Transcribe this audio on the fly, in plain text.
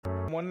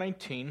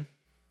119.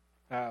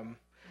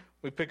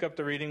 We pick up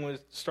the reading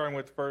starting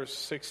with verse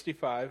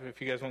 65,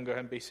 if you guys want to go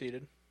ahead and be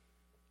seated.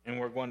 And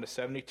we're going to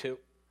 72.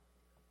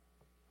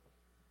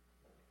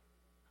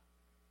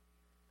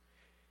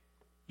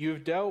 You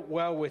have dealt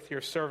well with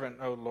your servant,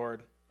 O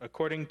Lord,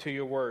 according to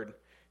your word.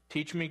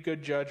 Teach me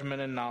good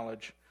judgment and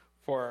knowledge,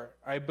 for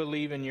I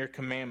believe in your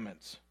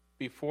commandments.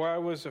 Before I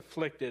was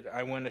afflicted,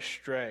 I went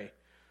astray,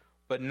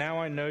 but now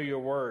I know your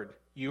word.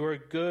 You are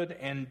good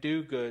and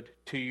do good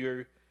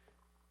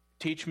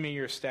teach me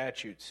your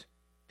statutes.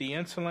 The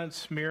insolent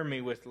smear me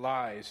with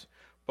lies,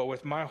 but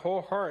with my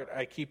whole heart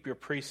I keep your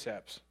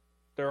precepts.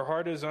 Their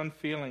heart is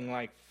unfeeling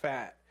like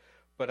fat,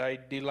 but I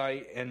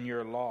delight in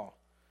your law.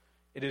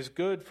 It is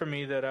good for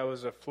me that I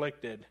was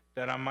afflicted,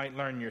 that I might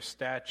learn your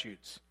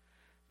statutes.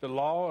 The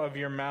law of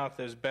your mouth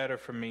is better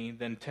for me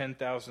than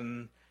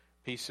 10,000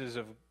 pieces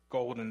of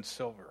gold and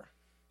silver.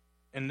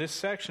 In this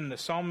section, the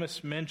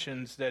psalmist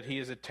mentions that he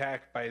is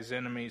attacked by his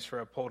enemies for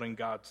upholding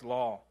God's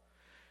law,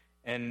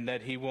 and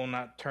that he will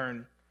not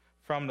turn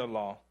from the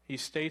law. He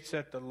states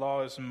that the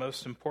law is the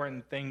most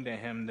important thing to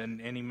him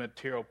than any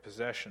material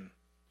possession.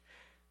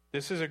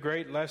 This is a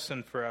great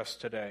lesson for us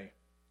today.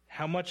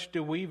 How much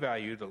do we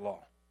value the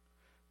law?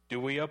 Do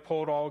we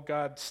uphold all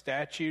God's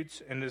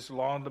statutes, and is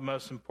law the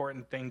most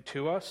important thing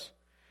to us?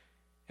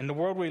 In the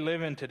world we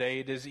live in today,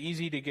 it is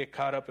easy to get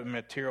caught up in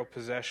material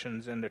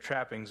possessions and the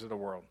trappings of the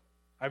world.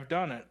 I've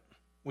done it.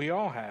 We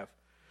all have.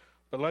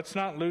 But let's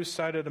not lose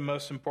sight of the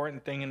most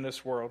important thing in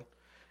this world,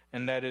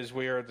 and that is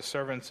we are the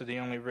servants of the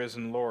only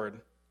risen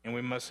Lord, and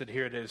we must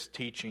adhere to his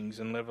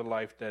teachings and live a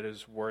life that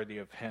is worthy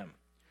of him.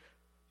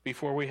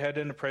 Before we head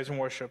into praise and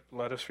worship,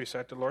 let us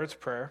recite the Lord's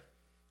Prayer.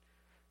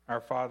 Our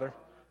Father,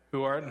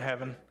 who art in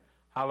heaven,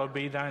 hallowed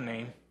be thy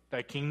name.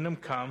 Thy kingdom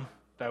come,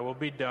 thy will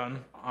be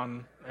done,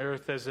 on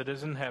earth as it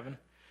is in heaven.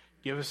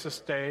 Give us this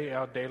day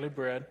our daily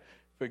bread.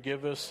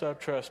 Forgive us our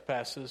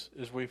trespasses,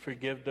 as we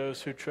forgive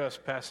those who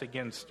trespass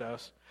against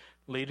us.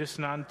 Lead us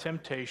not in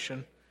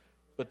temptation,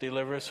 but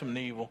deliver us from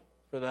evil.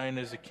 For thine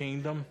is the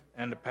kingdom,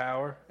 and the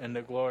power, and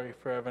the glory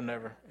forever and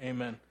ever.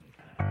 Amen.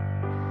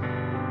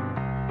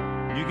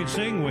 You can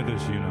sing with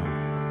us, you know.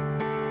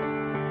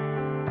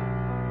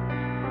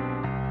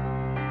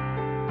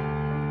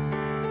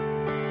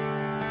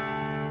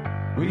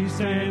 We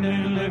stand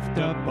and lift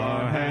up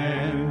our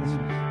hands,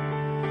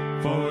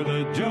 for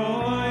the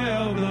joy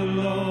of the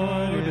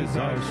Lord is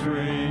our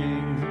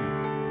strength.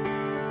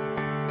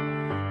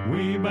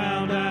 We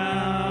bow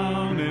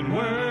down and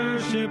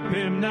worship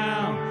him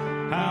now.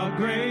 How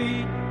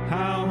great,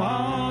 how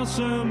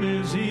awesome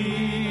is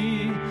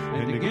he,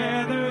 and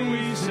together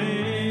we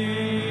sing.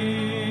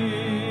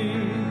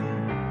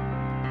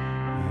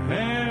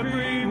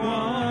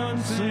 Everyone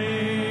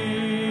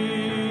sing.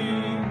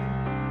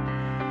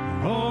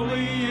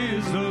 Holy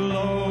is the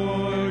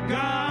Lord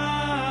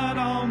God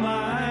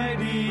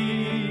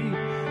Almighty.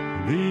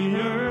 The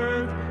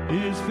earth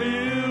is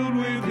filled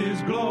with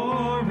his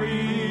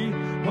glory.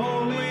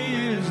 Holy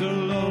is the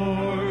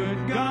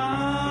Lord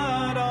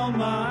God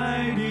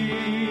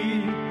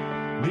Almighty.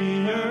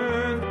 The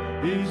earth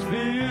is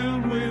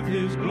filled with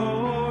his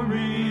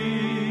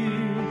glory.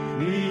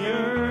 The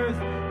earth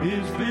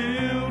is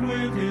filled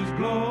with his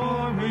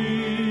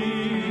glory.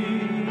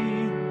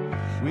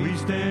 We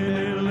stand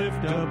and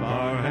lift up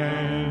our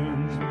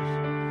hands,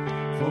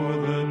 for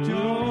the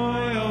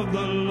joy of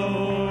the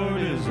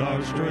Lord is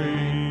our strength.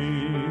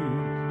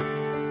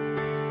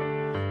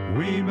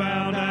 We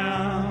bow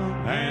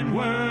down and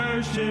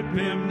worship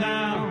him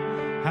now.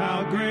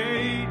 How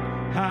great,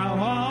 how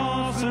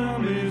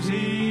awesome is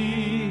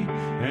he,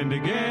 and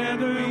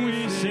together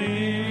we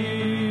sing.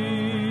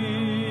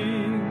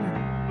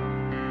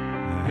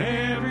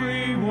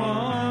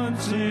 Everyone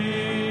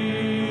sing.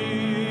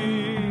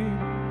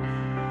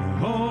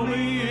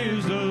 Holy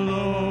is the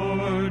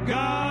Lord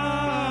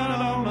God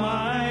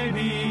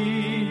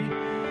Almighty.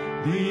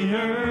 The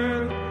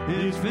earth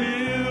is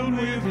filled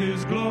with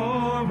his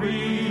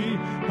glory.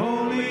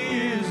 Holy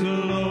is the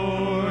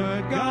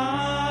Lord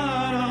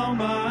God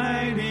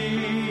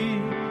Almighty.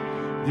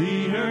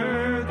 The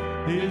earth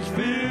is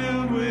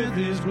filled with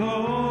his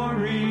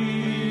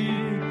glory.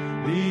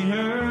 The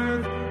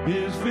earth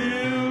is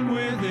filled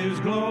with his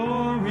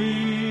glory.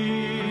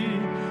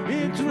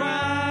 It's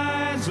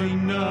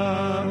rising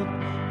up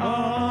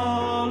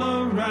all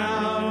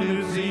around.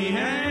 It's the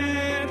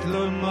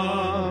anthem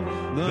of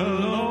the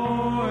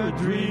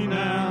Lord's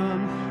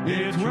renown.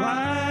 It's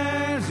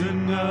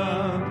rising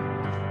up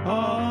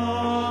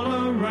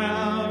all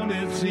around.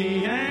 It's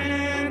the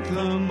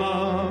anthem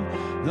of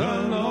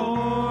the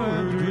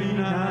Lord's renown.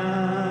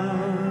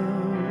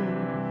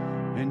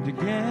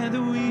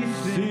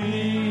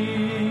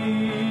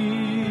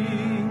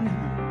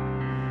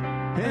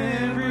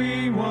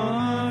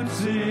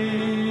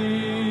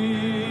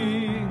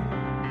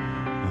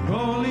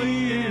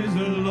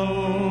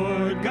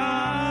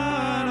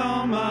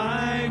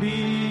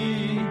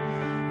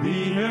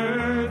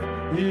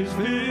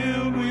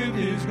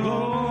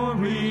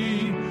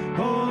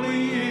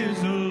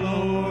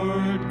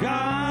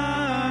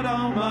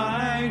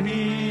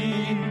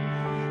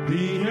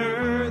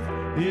 earth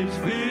is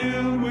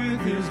filled with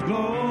his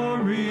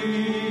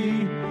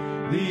glory.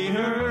 The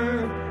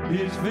earth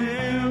is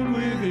filled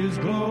with his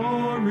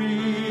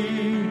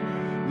glory.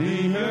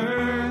 The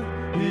earth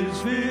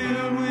is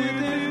filled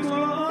with his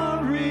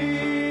glory.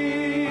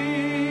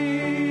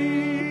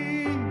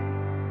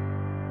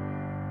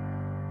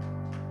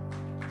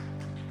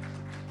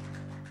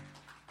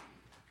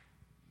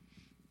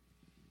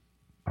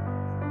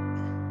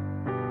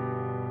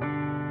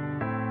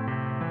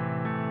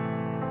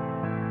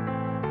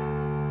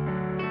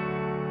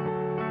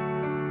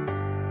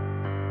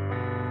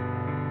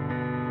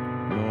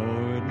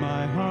 Lord,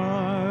 my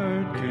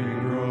heart can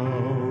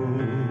grow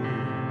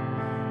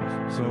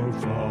so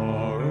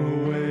far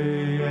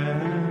away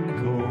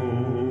and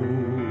cold,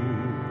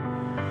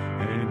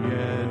 and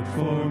yet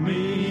for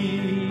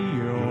me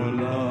your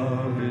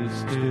love is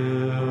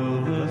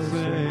still the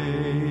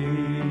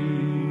same.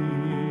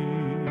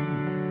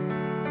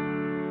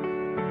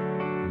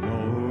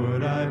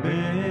 Lord, I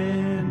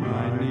bend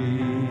my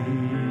knee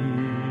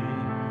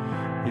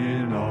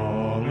in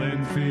awe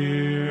and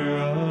fear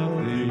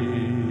of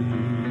thee,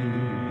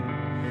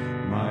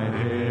 my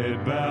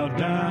head bowed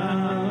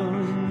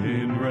down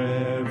in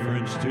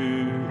reverence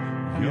to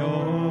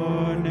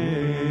your name.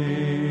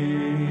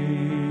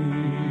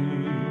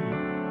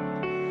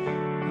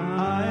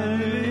 I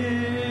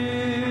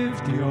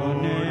lift your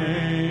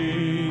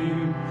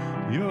name,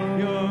 your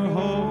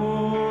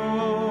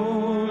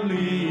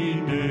holy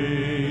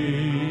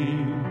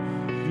name,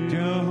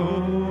 Jehovah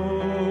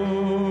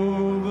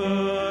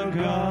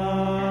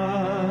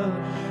God,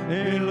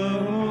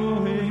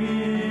 Elohim,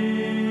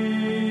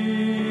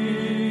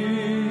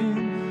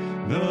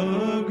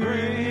 the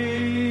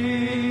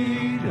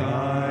great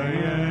I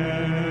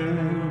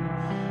am,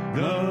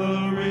 the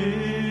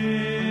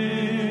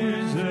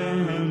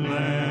risen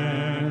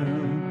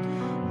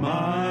Lamb,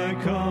 my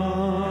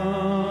comforter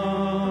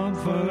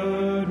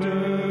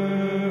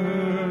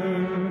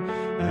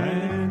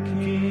and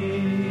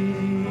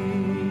King.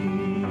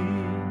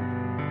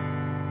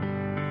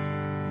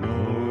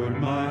 Lord,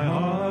 my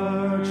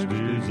heart's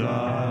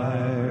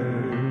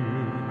desire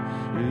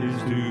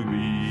is to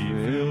be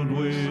filled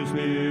with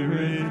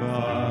Spirit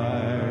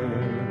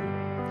fire.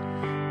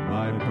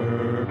 My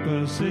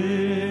purpose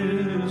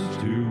is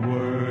to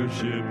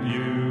worship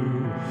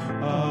you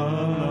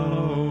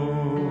alone.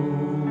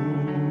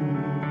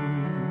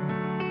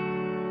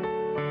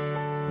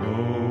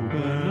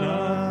 Open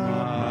up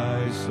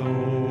my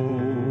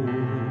soul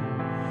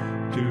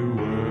to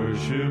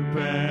worship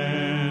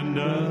and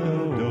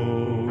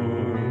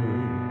adore,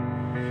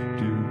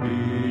 to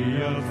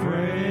be a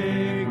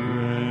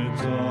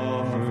fragrance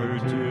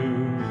offered to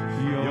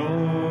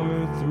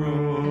your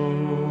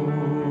throne.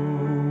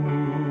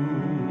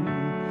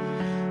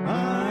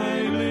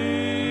 I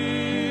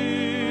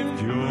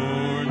lift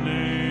your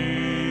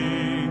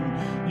name,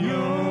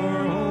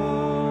 your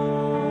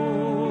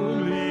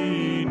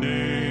holy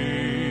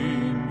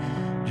name,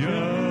 Jehovah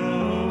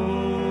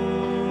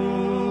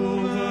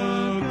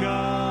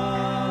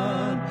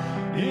God,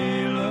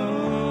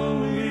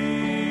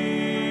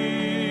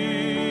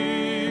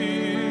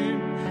 Elohim,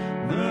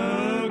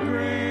 the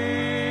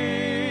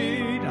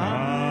great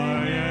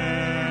I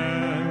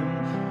am,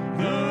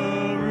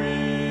 the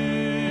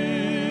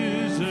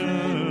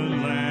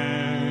risen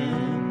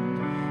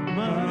Lamb,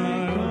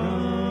 my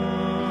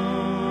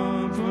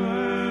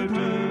comforter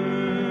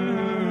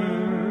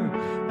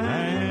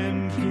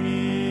and King.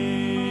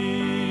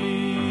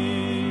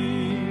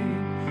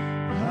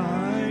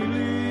 I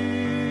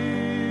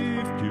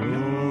lift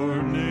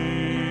your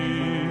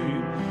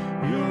name,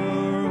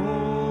 your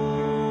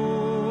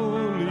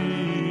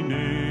holy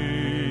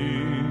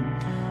name,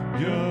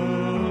 Jehovah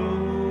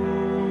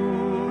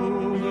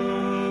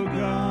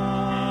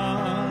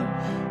God,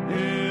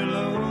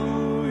 Elohim,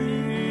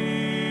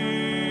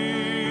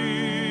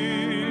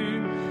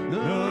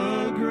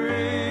 the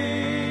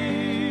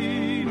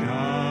great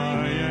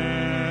I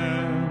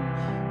am,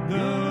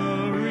 the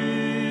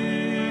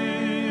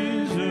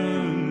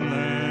risen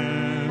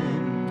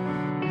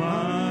Lamb,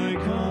 my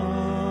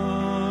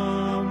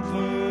comforter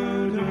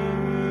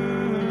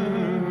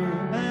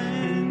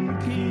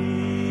and King.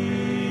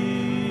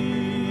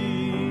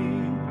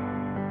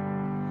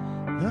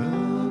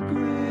 The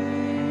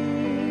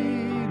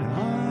great I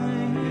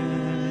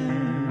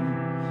am,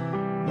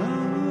 the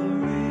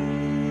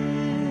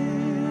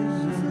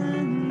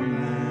risen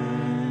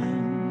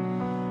Lamb,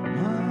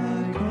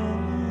 my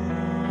comforter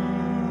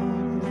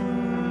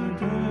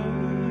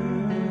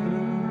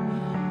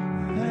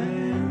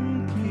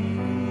and King.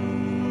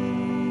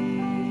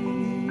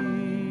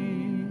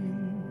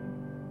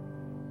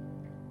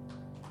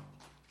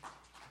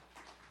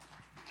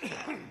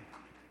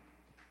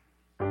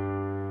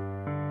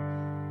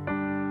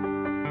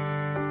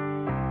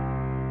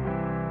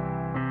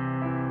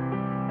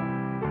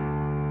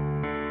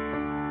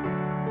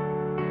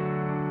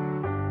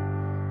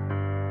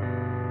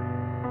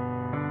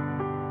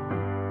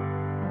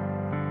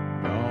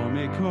 Draw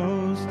me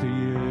close to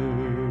you.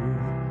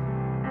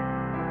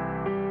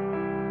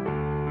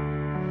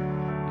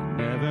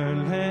 Never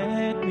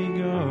let me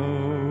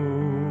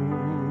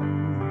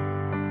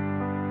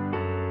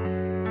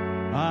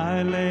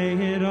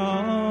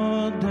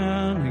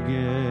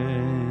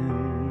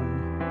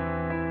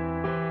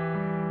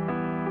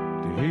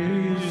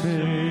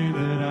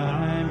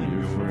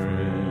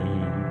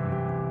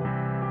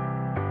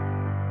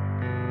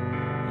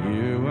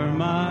are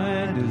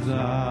my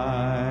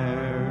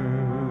desire.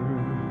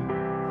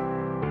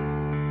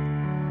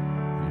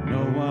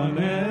 No one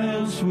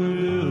else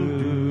will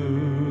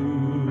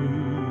do,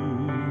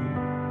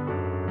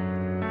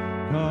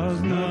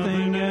 'cause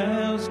nothing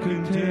else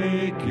can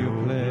take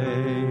your place.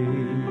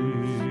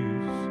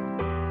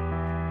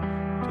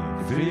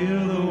 To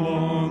feel the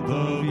warmth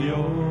of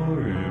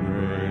your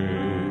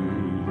embrace,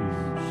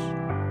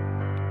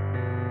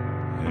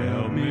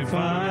 help me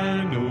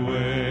find a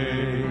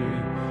way,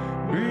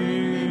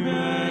 bring me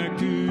back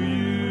to you.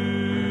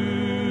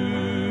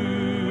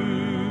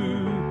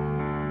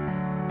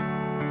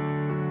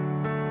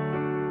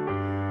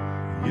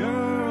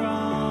 You're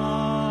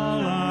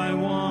all I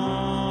want.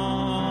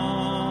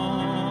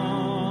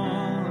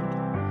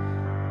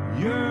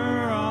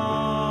 You're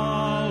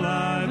all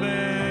I've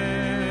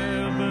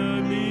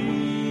ever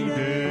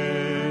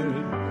needed.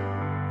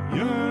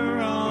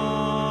 You're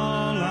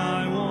all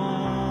I want.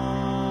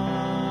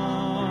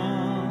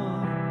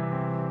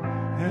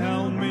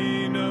 Help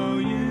me know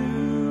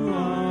you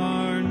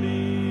are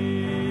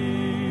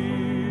near.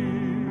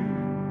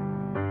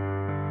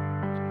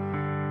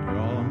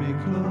 Draw me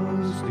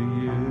close to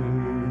you.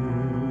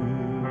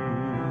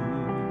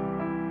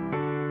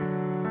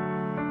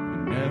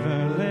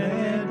 Never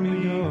let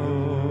me go.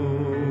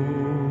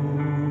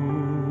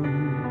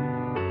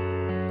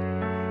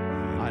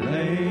 I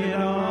lay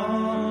it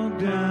all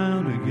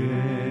down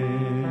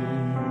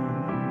again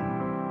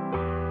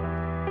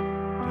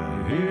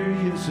to hear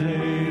you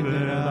say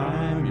that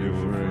I'm your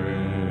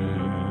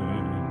friend.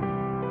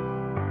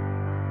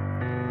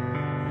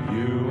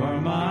 You are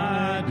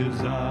my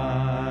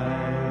desire,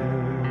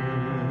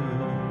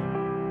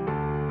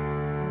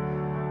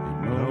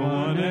 and no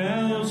one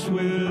else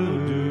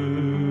will do.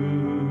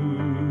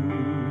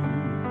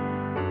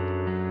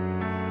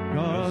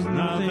 'Cause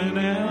nothing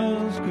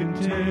else can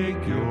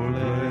take your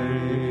place.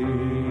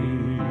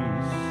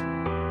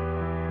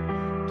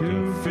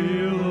 To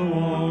feel the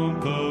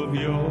warmth of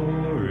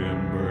your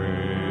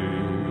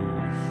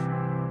embrace,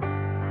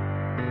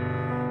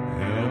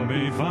 help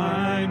me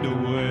find a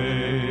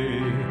way,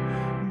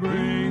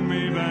 bring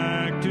me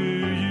back to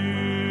you.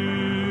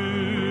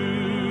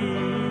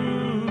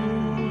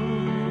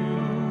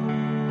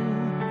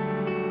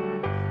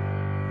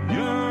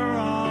 You're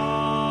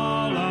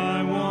all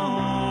I want.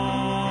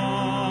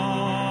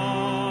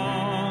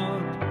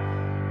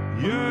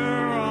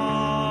 You're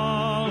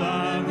all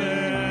I've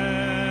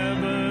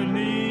ever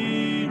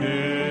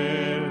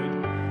needed.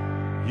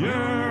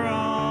 You're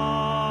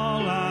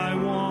all I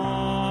want.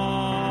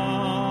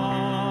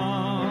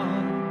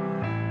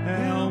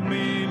 Help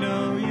me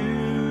know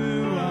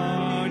you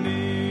are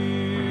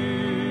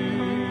near.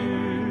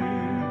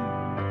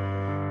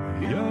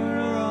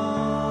 You're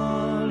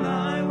all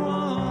I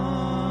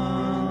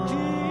want,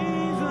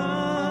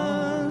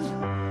 Jesus.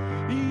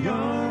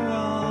 You're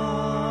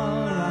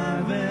all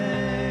I've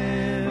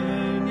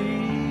ever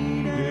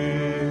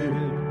needed.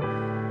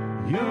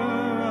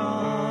 You're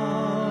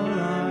all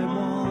I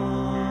want.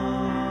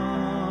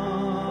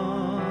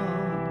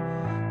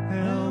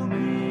 Help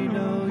me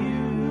know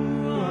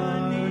you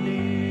are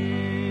near.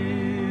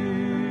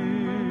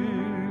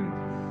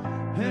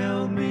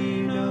 Help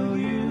me know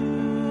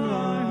you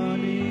are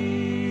near.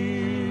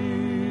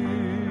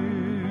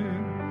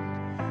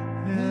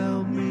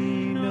 Help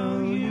me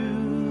know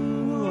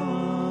you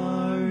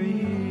are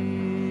near.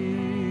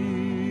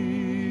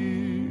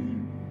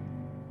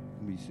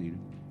 Be seated.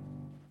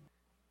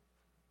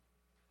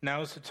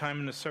 Now is the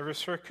time in the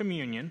service for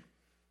communion.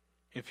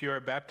 If you are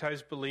a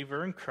baptized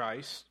believer in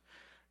Christ,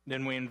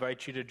 then we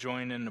invite you to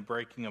join in the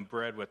breaking of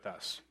bread with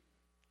us.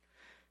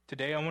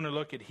 Today I want to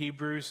look at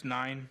Hebrews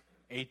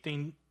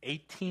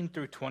 9:18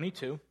 through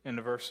 22, and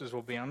the verses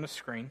will be on the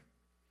screen.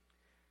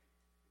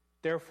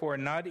 Therefore,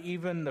 not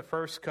even the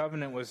first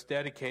covenant was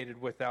dedicated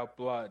without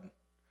blood.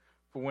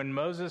 For when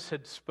Moses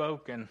had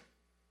spoken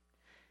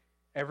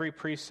every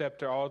precept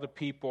to all the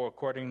people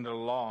according to the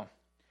law,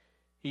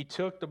 he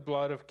took the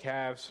blood of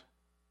calves,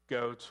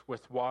 goats,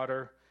 with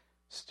water,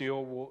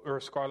 steel wool, or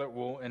scarlet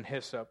wool, and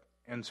hyssop,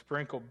 and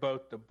sprinkled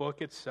both the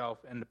book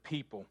itself and the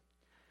people,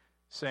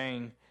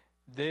 saying,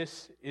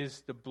 "This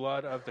is the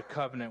blood of the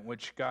covenant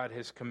which God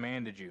has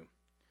commanded you."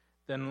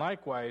 Then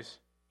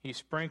likewise he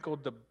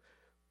sprinkled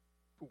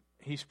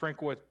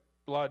with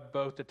blood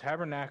both the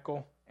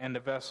tabernacle and the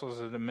vessels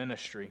of the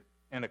ministry.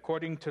 And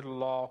according to the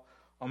law,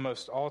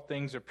 almost all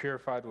things are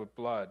purified with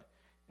blood,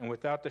 and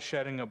without the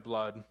shedding of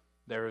blood,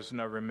 there is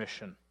no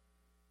remission.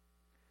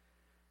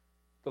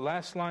 The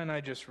last line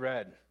I just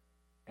read,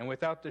 and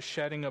without the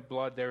shedding of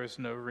blood, there is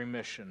no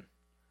remission.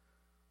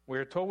 We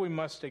are told we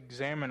must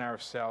examine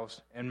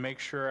ourselves and make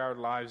sure our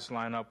lives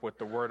line up with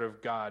the Word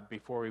of God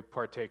before we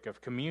partake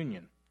of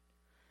communion.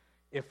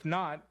 If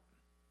not,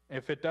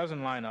 if it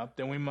doesn't line up,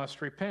 then we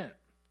must repent.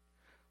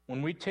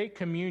 When we take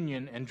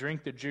communion and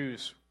drink the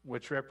juice,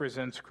 which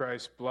represents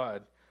Christ's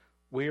blood,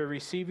 we are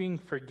receiving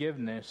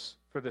forgiveness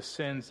for the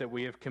sins that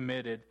we have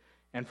committed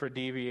and for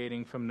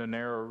deviating from the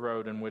narrow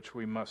road in which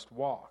we must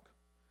walk.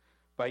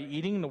 By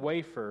eating the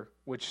wafer,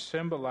 which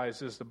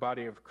symbolizes the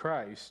body of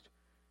Christ,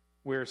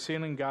 we are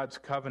sealing God's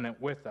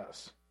covenant with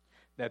us,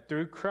 that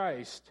through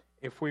Christ,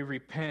 if we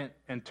repent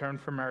and turn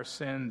from our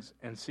sins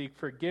and seek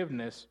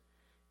forgiveness,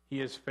 he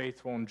is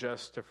faithful and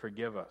just to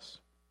forgive us.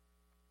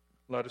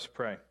 Let us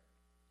pray.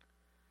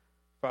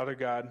 Father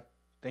God,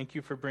 thank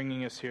you for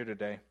bringing us here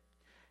today.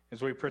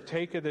 As we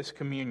partake of this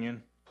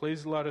communion,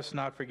 please let us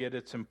not forget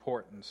its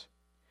importance.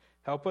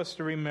 Help us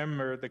to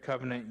remember the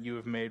covenant you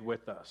have made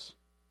with us.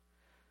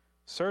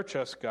 Search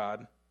us,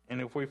 God, and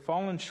if we've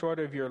fallen short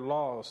of your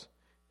laws,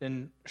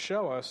 then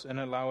show us and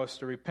allow us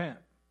to repent.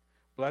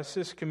 Bless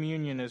this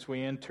communion as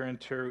we enter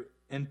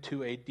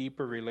into a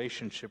deeper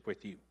relationship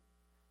with you.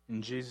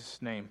 In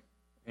Jesus' name,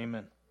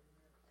 amen.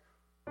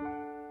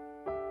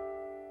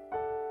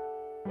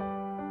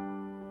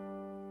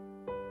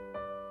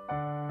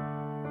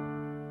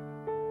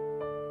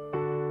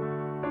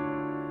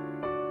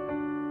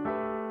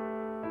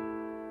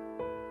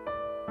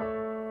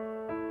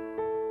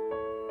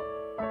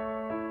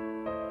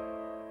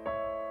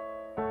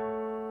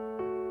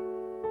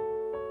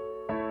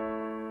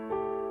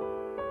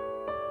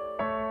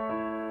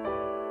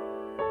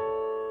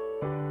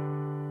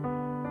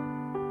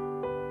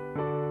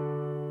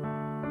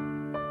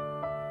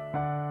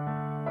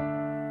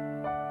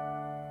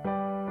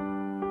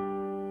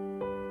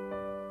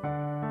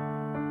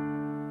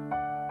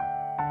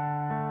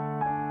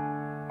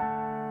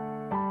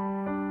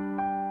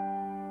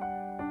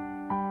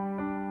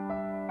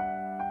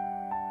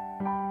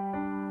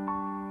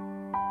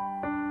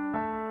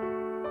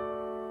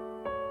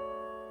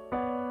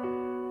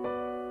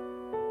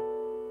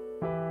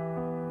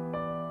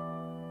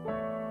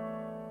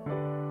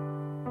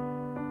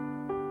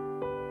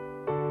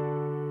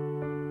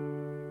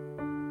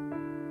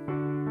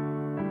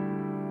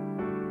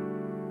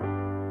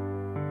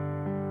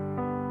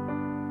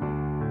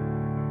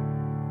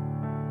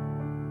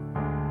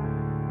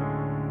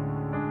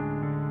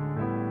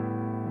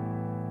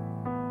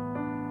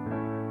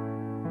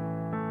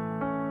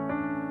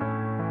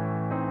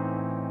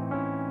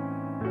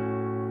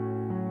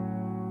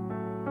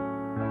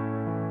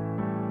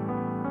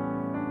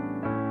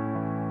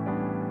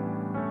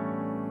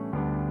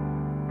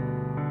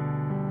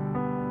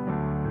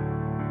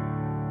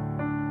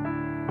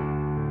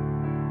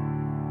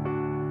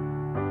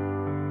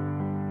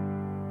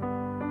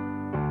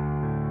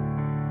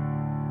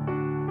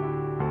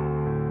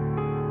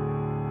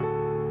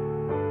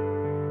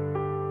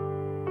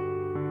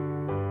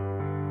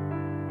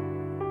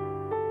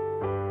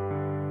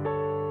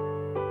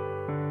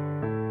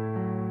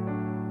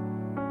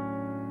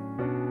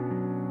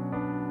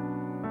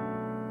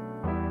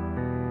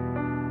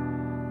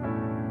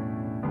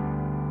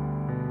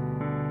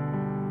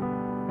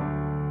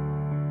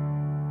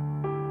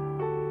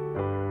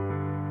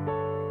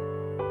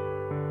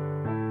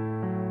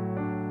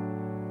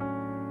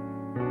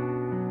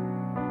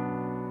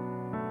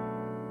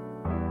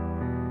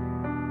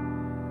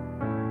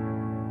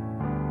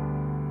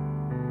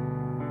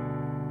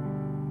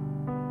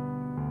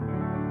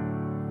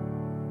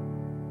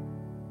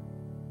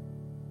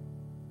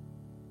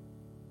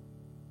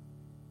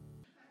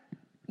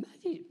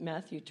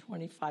 Matthew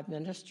 25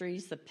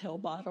 Ministries, the pill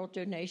bottle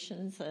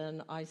donations,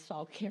 and I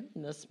saw Karen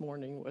this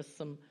morning with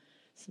some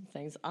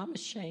things. I'm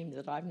ashamed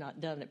that I've not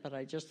done it, but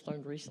I just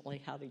learned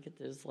recently how to get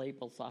those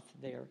labels off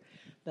of there.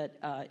 But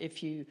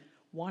if you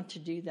want to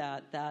do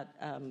that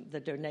the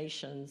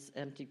donations,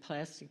 empty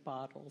plastic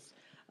bottles,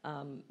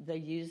 they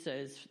use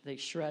those, they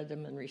shred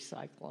them and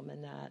recycle them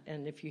and that.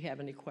 And if you have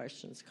any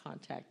questions,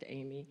 contact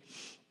Amy.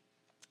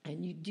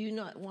 And you do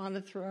not want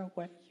to throw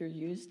away your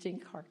used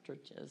ink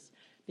cartridges,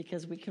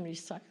 because we can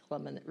recycle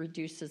them and it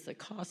reduces the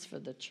cost for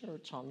the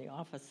church on the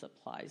office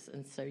supplies.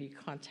 And so you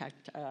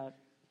contact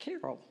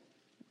Carol.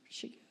 Where'd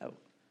she go?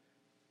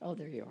 Oh,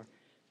 there you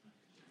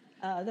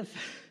are. The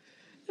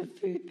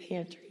food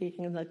pantry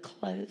and the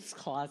clothes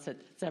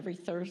closet. It's every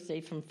Thursday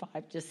from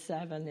 5 to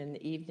 7 in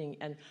the evening.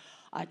 And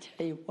I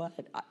tell you what,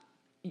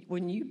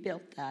 when you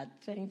built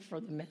that thing for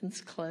the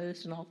men's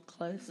clothes and all the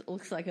clothes, it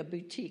looks like a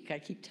boutique. I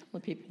keep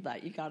telling people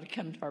that. You got to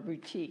come to our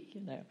boutique,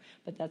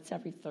 But that's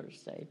every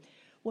Thursday.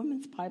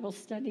 Women's Bible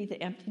study,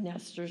 the empty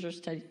nesters are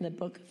studying the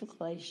book of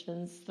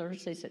Galatians,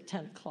 Thursdays at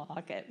 10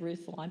 o'clock at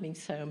Ruth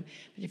Liming's home.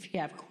 But if you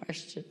have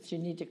questions, you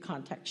need to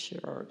contact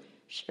Cheryl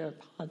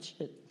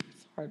Ponchett.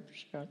 It's hard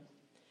for Cheryl.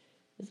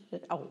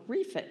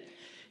 Refit.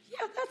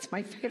 Yeah, that's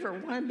my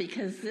favorite one,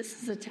 because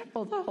this is a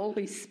temple of the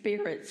Holy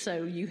Spirit,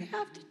 so you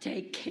have to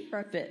take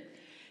care of it.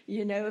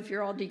 If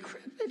you're all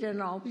decrepit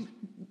and all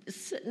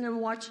sitting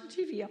and watching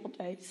TV all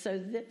day. So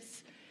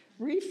this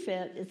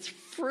refit, it's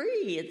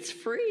free. It's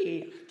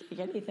free. Take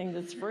anything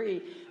that's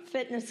free.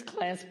 Fitness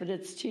class, but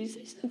it's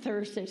Tuesdays and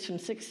Thursdays from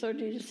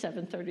 6:30 to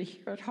 7:30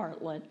 here at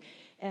Heartland.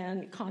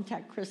 And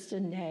contact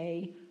Kristen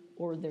Nay,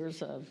 or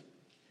there's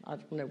I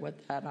don't know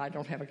what that, I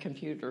don't have a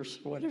computer,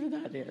 so whatever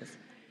that is.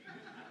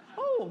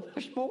 Oh,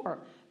 there's more.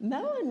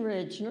 Mellon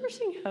Ridge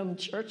Nursing Home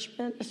Church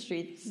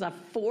Ministry. This is the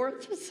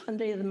 4th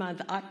Sunday of the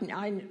month.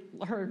 I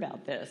heard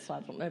about this.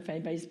 I don't know if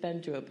anybody's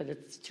been to it, but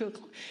it's 2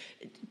 o'clock.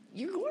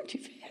 You're going too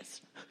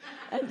fast.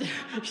 And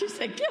she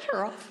said, get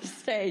her off the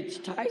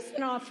stage. Tithes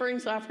and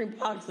offerings, offering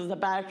boxes, the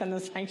back in the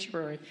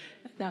sanctuary.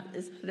 Now,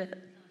 is that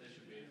it?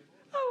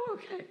 Oh,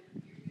 okay.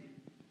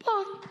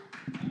 Bye.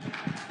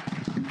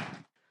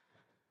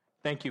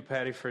 Thank you,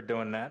 Patty, for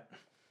doing that.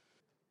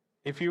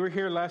 If you were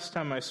here last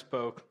time I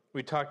spoke,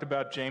 we talked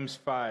about James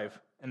 5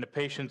 and the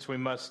patience we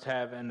must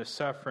have and the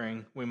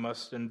suffering we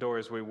must endure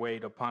as we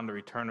wait upon the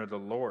return of the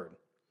Lord.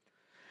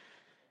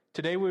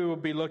 Today we will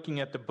be looking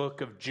at the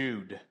book of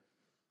Jude.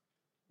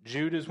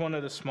 Jude is one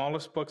of the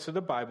smallest books of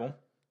the Bible.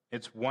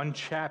 It's one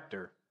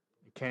chapter.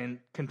 It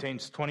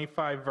contains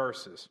 25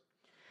 verses.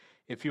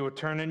 If you will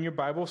turn in your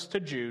Bibles to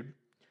Jude,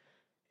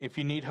 if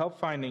you need help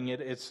finding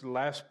it, it's the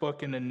last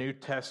book in the New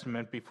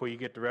Testament before you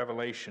get to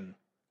Revelation.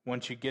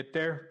 Once you get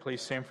there,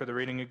 please stand for the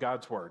reading of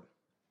God's Word.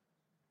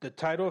 The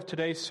title of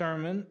today's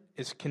sermon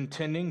is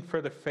Contending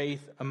for the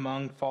Faith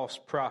Among False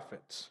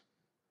Prophets.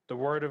 The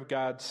Word of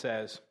God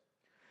says,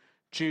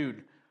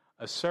 Jude,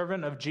 a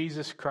servant of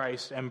Jesus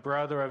Christ and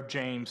brother of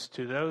James,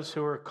 to those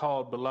who are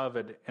called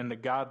beloved in the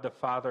God the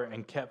Father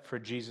and kept for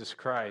Jesus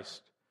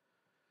Christ.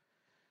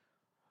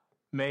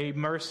 May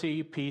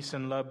mercy, peace,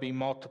 and love be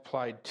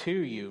multiplied to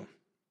you.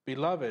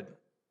 Beloved,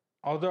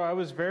 although I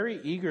was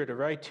very eager to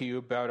write to you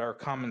about our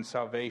common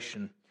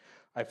salvation,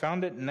 I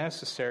found it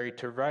necessary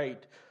to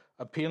write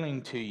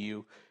appealing to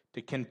you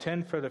to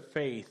contend for the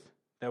faith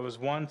that was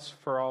once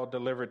for all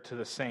delivered to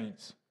the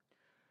saints.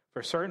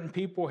 For certain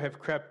people have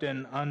crept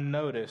in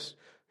unnoticed,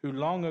 who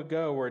long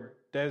ago were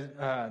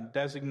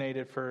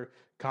designated for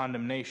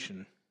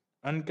condemnation.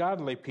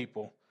 Ungodly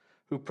people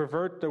who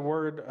pervert the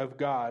word of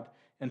God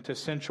into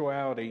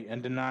sensuality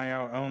and deny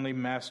our only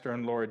Master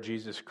and Lord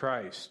Jesus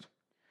Christ.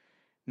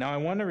 Now I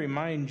want to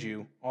remind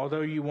you, although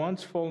you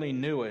once fully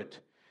knew it,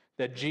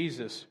 that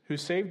Jesus, who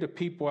saved the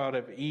people out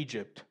of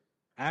Egypt,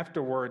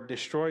 afterward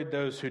destroyed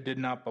those who did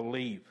not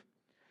believe.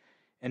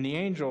 And the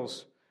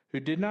angels who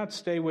did not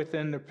stay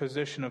within their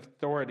position of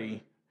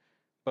authority,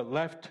 but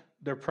left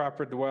their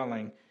proper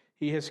dwelling,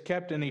 he has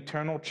kept in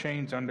eternal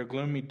chains under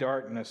gloomy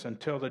darkness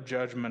until the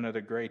judgment of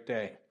the great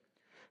day.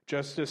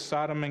 Just as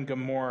Sodom and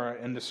Gomorrah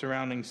and the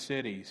surrounding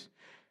cities,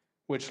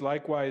 which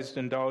likewise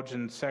indulged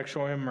in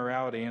sexual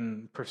immorality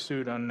and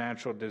pursued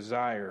unnatural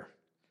desire,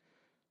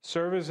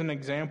 serve as an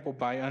example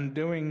by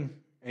undergoing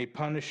a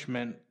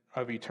punishment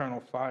of eternal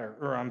fire.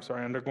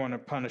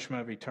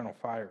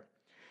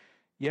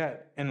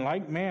 Yet, in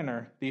like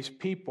manner, these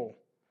people,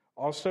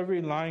 also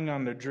relying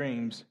on their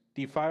dreams,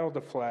 defile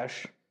the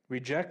flesh,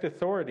 reject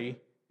authority,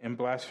 and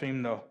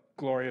blaspheme the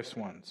glorious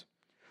ones.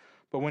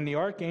 But when the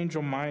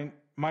archangel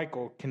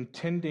Michael,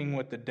 contending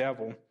with the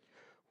devil,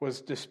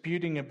 was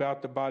disputing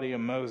about the body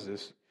of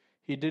Moses,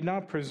 he did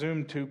not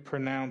presume to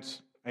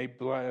pronounce a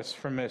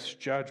blasphemous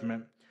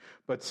judgment,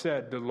 but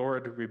said, "The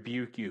Lord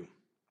rebuke you."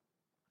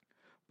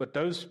 But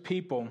those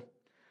people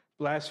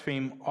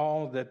blaspheme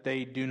all that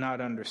they do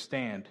not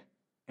understand,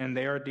 and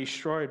they are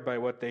destroyed by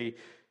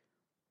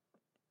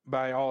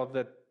all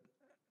that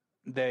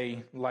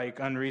they, like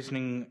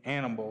unreasoning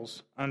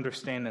animals,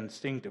 understand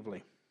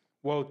instinctively.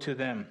 Woe to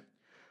them!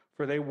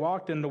 For they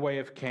walked in the way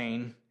of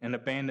Cain and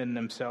abandoned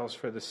themselves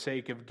for the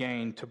sake of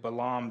gain to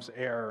Balaam's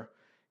error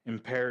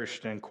and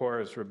perished in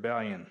Korah's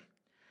rebellion.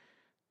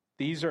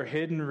 These are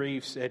hidden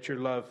reefs at your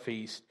love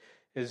feast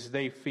as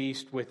they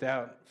feast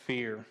without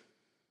fear.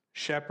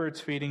 Shepherds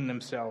feeding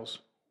themselves,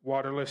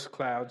 waterless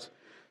clouds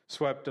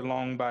swept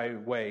along by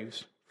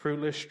waves,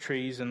 fruitless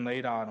trees in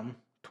late autumn,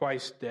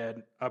 twice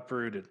dead,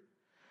 uprooted.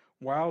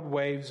 Wild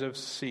waves of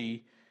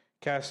sea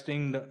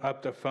casting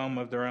up the foam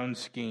of their own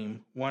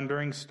scheme,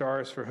 wandering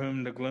stars for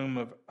whom the gloom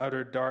of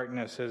utter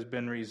darkness has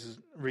been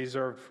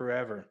reserved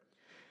forever.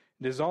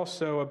 It is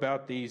also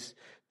about these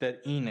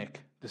that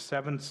Enoch, the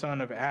seventh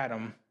son of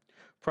Adam,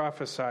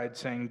 prophesied,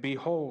 saying,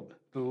 "Behold,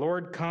 the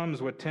Lord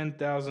comes with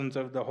 10,000s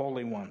of the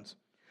holy ones,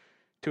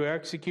 to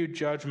execute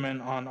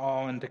judgment on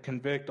all and to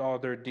convict all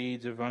their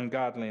deeds of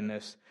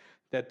ungodliness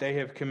that they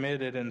have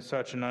committed in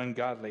such an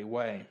ungodly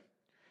way,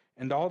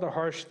 and all the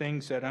harsh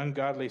things that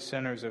ungodly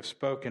sinners have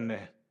spoken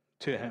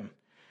to him.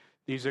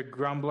 These are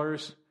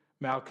grumblers,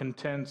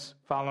 malcontents,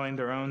 following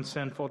their own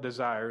sinful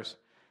desires.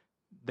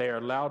 They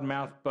are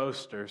loudmouthed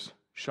boasters,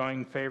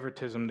 showing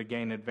favoritism to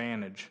gain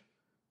advantage.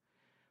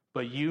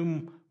 But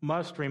you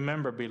must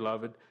remember,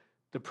 beloved,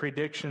 the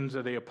predictions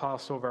of the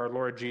apostle of our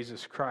Lord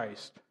Jesus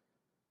Christ.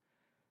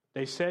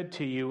 They said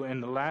to you,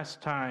 in the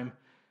last time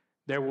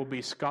there will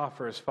be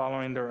scoffers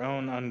following their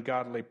own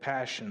ungodly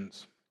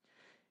passions.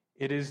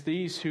 It is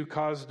these who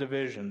cause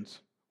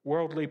divisions,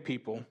 worldly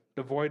people,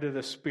 devoid of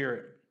the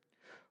Spirit.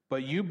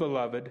 But you,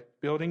 beloved,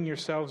 building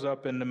yourselves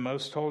up in the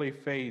most holy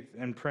faith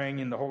and praying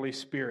in the Holy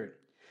Spirit,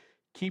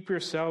 keep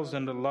yourselves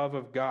in the love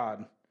of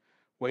God,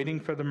 waiting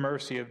for the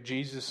mercy of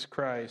Jesus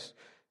Christ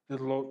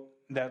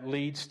that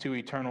leads to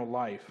eternal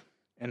life,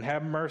 and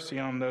have mercy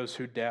on those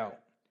who doubt.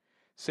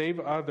 Save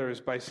others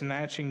by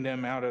snatching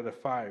them out of the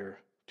fire,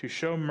 to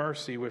show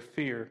mercy with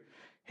fear,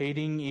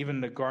 hating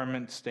even the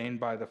garment stained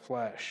by the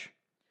flesh.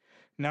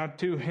 Now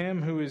to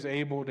him who is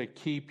able to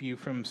keep you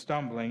from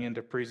stumbling and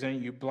to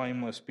present you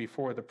blameless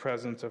before the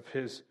presence of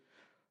his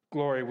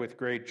glory with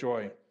great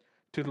joy.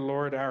 To the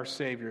Lord our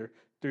Savior,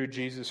 through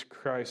Jesus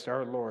Christ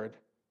our Lord,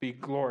 be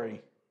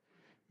glory,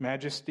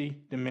 majesty,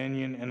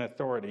 dominion, and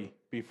authority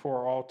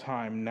before all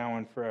time, now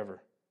and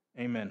forever.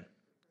 Amen.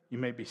 You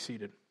may be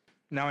seated.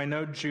 Now, I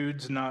know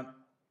Jude's not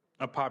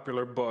a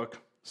popular book,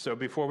 so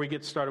before we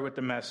get started with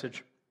the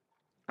message,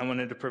 I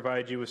wanted to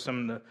provide you with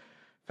some of the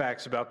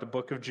facts about the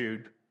book of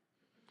Jude.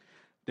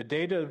 The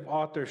date of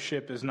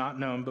authorship is not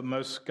known, but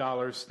most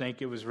scholars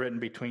think it was written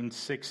between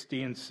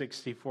 60 and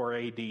 64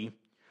 AD.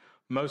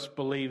 Most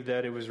believe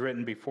that it was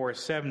written before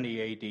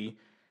 70 AD,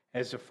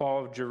 as the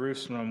fall of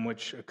Jerusalem,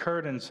 which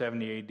occurred in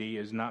 70 AD,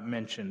 is not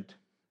mentioned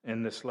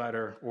in this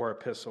letter or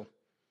epistle.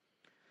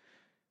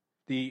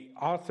 The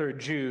author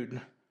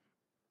Jude,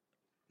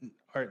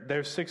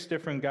 there's 6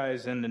 different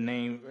guys in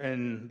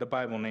the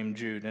Bible named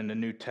Jude in the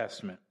New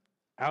Testament.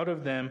 Out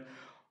of them,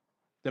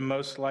 the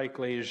most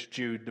likely is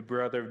Jude, the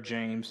brother of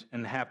James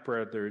and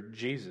half-brother of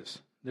Jesus.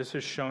 This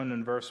is shown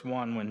in verse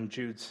 1 when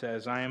Jude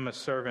says, I am a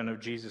servant of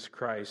Jesus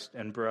Christ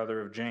and brother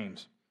of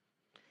James.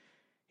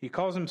 He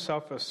calls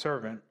himself a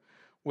servant,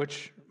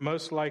 which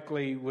most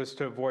likely was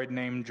to avoid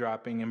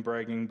name-dropping and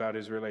bragging about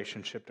his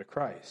relationship to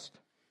Christ.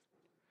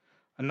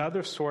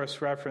 Another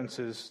source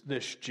references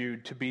this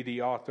Jude to be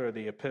the author of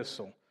the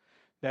epistle.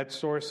 That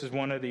source is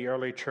one of the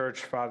early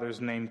church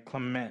fathers named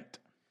Clement.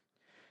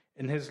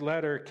 In his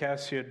letter,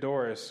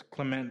 Cassiodorus,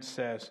 Clement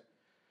says,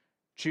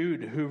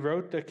 Jude, who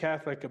wrote the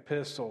Catholic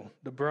epistle,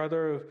 the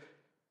brother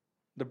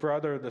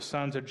of the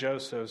sons of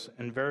Joseph,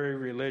 and very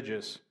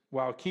religious,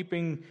 while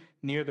keeping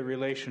near the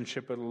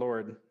relationship of the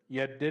Lord,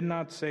 yet did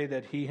not say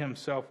that he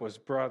himself was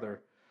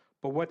brother.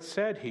 But what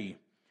said he?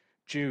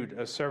 Jude,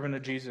 a servant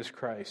of Jesus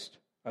Christ,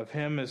 of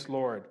him is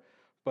Lord,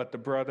 but the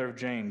brother of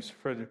James.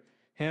 For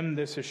him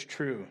this is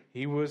true.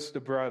 He was the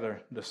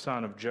brother, the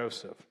son of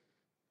Joseph.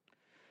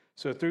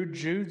 So through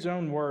Jude's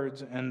own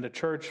words and the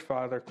church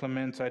father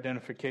Clement's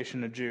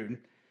identification of Jude,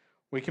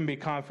 we can be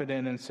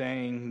confident in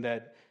saying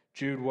that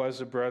Jude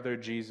was a brother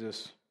of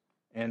Jesus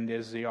and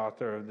is the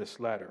author of this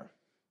letter.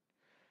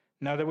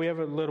 Now that we have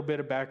a little bit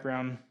of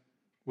background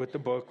with the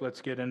book,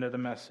 let's get into the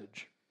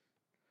message.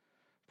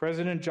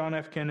 President John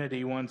F.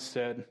 Kennedy once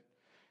said,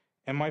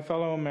 and my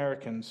fellow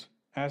Americans,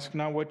 ask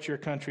not what your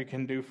country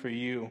can do for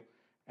you,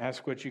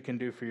 ask what you can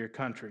do for your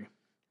country.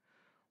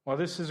 While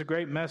this is a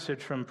great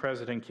message from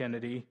President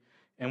Kennedy,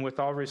 and with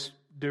all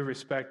due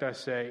respect I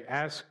say,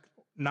 ask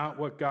not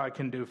what God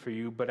can do for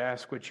you, but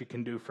ask what you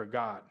can do for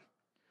God.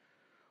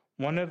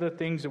 One of the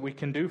things that we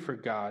can do for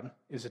God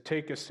is to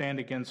take a stand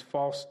against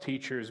false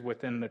teachers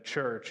within the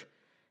church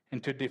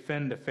and to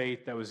defend the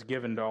faith that was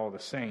given to all the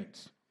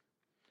saints.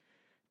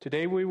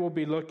 Today we will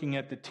be looking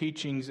at the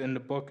teachings in the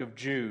book of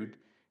Jude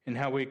and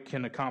how we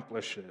can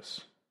accomplish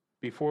this.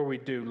 Before we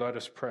do, let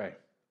us pray.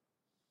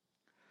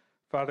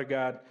 Father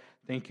God,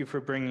 thank you for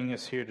bringing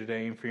us here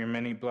today and for your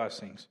many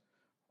blessings.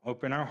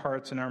 Open our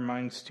hearts and our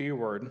minds to your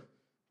word.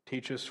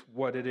 Teach us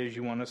what it is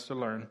you want us to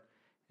learn.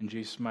 In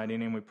Jesus' mighty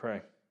name we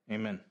pray.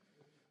 Amen.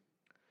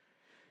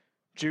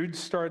 Jude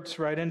starts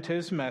right into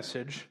his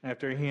message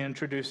after he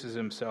introduces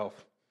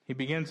himself. He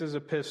begins his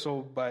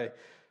epistle by,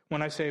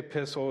 when I say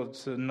epistle,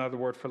 it's another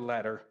word for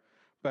letter,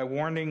 by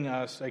warning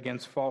us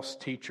against false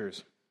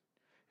teachers.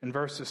 In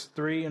verses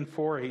 3 and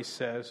 4 he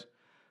says,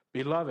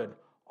 Beloved,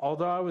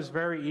 although I was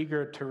very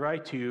eager to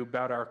write to you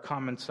about our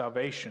common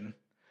salvation,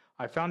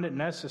 I found it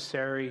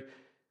necessary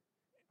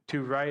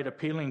to write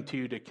appealing to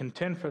you to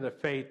contend for the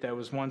faith that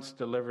was once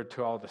delivered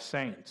to all the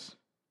saints.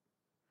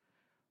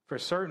 For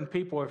certain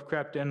people have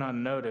crept in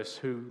unnoticed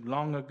who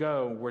long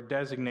ago were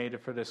designated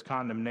for this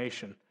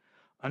condemnation,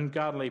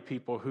 ungodly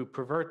people who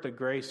pervert the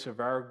grace of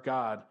our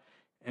God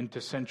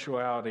into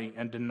sensuality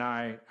and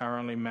deny our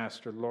only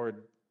Master,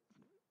 Lord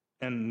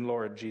and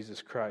Lord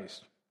Jesus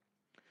Christ.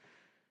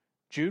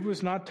 Jude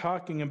was not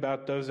talking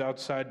about those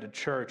outside the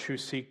church who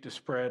seek to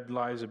spread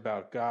lies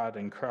about God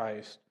and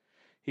Christ.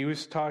 He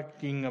was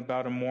talking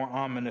about a more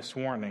ominous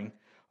warning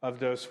of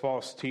those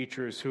false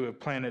teachers who have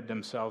planted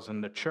themselves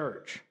in the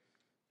church.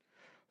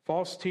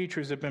 False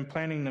teachers have been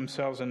planting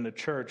themselves in the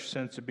church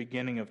since the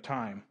beginning of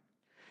time.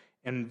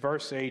 In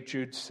verse 8,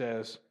 Jude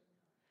says,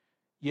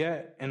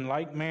 Yet, in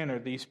like manner,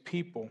 these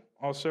people,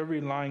 also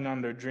relying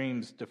on their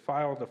dreams,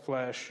 defile the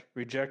flesh,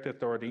 reject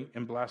authority,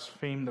 and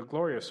blaspheme the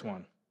glorious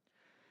one.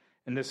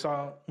 And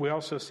we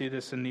also see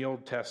this in the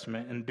Old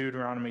Testament in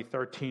Deuteronomy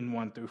 13,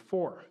 1 through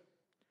 4.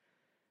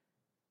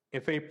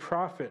 If a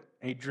prophet,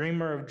 a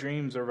dreamer of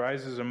dreams,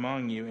 arises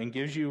among you and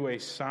gives you a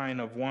sign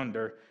of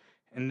wonder,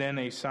 and then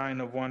a sign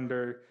of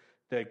wonder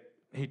that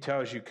he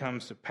tells you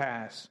comes to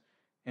pass,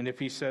 and if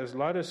he says,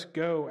 Let us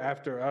go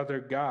after other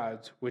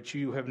gods which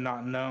you have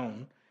not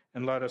known,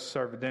 and let us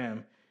serve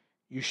them,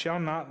 you shall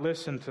not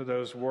listen to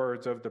those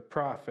words of the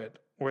prophet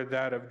or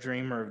that of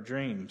dreamer of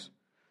dreams.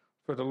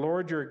 For the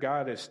Lord your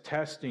God is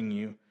testing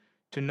you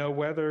to know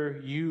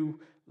whether you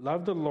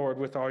love the Lord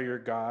with all your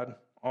God,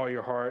 all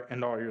your heart,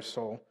 and all your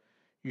soul.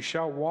 You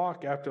shall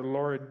walk after the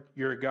Lord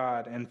your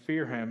God and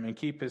fear him and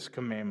keep his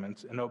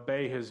commandments and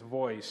obey his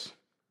voice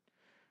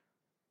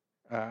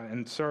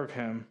and serve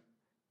him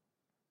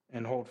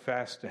and hold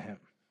fast to him.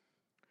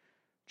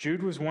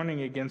 Jude was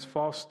warning against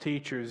false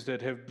teachers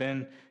that have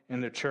been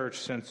in the church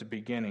since the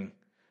beginning.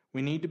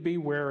 We need to be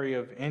wary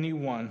of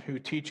anyone who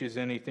teaches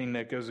anything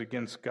that goes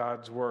against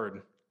God's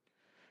word.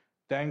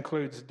 That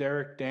includes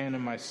Derek, Dan,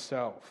 and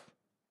myself.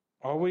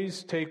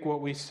 Always take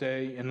what we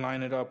say and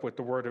line it up with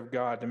the word of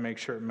God to make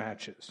sure it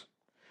matches.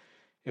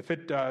 If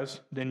it does,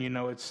 then you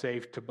know it's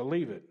safe to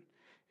believe it.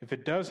 If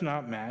it does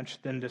not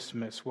match, then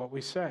dismiss what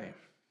we say.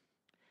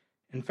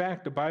 In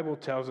fact, the Bible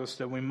tells us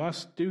that we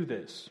must do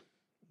this.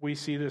 We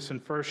see this in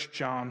 1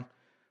 John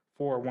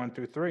 4, 1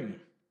 through 3.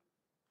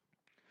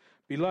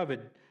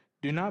 Beloved,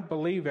 do not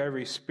believe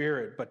every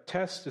spirit, but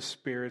test the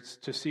spirits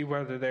to see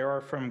whether they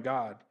are from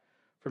God.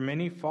 For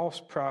many false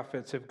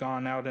prophets have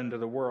gone out into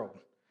the world.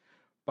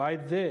 By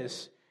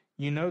this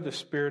you know the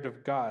Spirit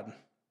of God.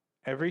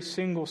 Every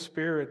single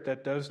spirit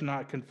that does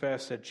not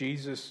confess that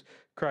Jesus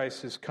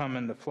Christ has come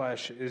in the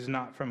flesh is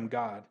not from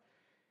God.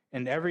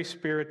 And every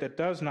spirit that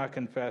does not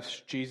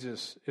confess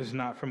Jesus is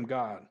not from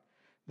God.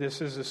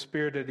 This is the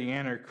spirit of the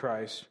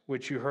Antichrist,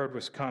 which you heard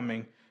was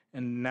coming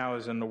and now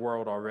is in the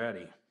world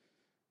already.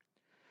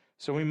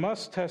 So we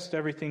must test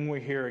everything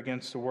we hear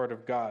against the word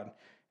of God.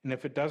 And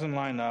if it doesn't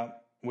line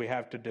up, we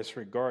have to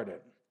disregard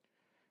it.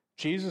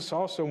 Jesus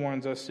also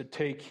warns us to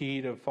take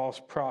heed of false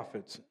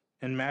prophets.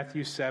 In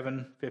Matthew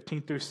 7,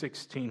 15 through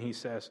 16, he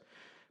says,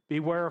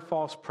 "Beware of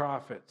false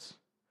prophets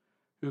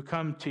who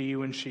come to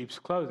you in sheep's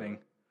clothing,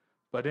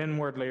 but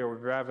inwardly are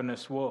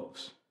ravenous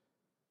wolves.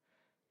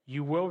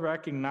 You will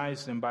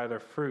recognize them by their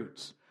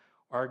fruits."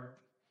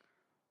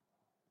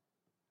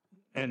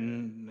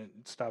 And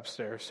it stops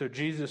there. So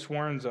Jesus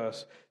warns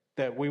us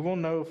that we will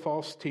know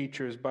false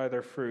teachers by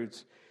their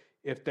fruits.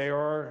 If they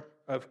are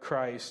of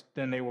Christ,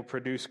 then they will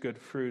produce good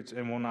fruits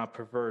and will not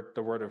pervert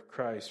the word of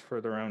Christ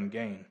for their own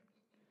gain.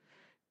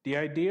 The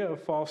idea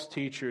of false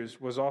teachers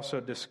was also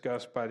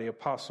discussed by the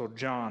Apostle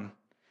John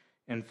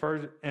in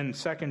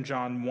 2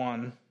 John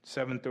 1,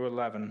 7 through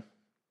 11.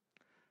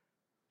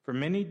 For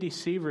many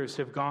deceivers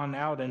have gone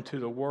out into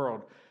the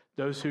world,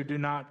 those who do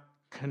not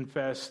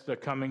confess the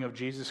coming of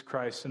Jesus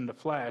Christ in the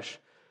flesh,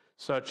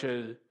 such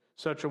a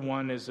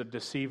one is a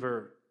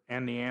deceiver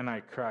and the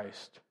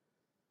Antichrist.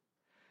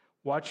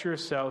 Watch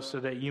yourselves so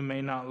that you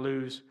may not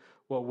lose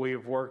what we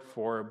have worked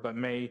for, but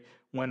may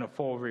win a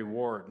full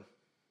reward.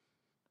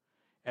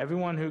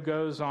 Everyone who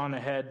goes on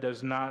ahead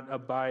does not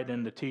abide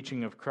in the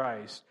teaching of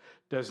Christ,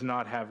 does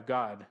not have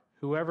God.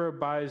 Whoever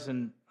abides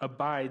in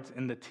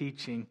the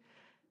teaching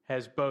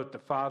has both the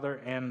Father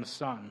and the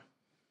Son.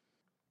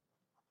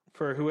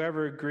 For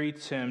whoever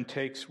greets him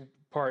takes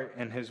part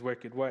in his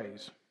wicked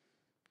ways.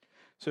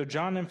 So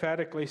John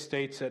emphatically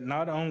states that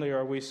not only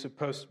are we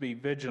supposed to be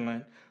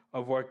vigilant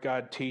of what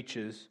God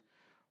teaches,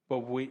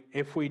 but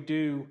if we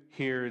do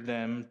hear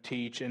them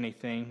teach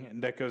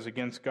anything that goes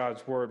against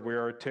God's word, we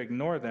are to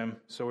ignore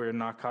them so we are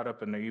not caught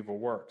up in their evil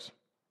works.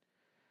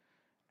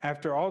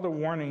 After all the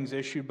warnings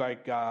issued by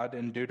God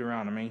in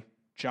Deuteronomy,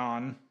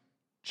 John,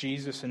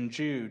 Jesus, and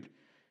Jude,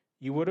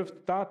 you would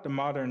have thought the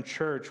modern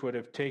church would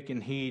have taken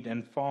heed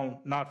and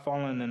not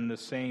fallen in the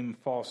same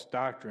false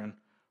doctrine,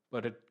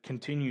 but it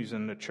continues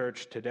in the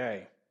church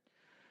today.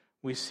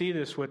 We see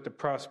this with the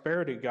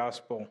prosperity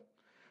gospel,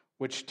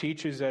 which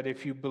teaches that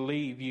if you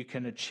believe, you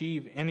can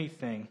achieve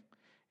anything.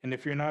 And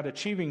if you're not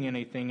achieving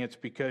anything, it's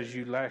because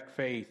you lack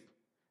faith.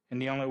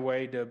 And the only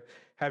way to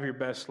have your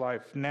best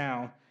life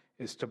now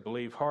is to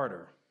believe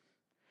harder.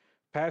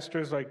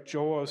 Pastors like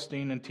Joel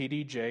Osteen and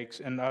T.D.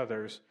 Jakes and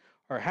others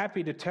are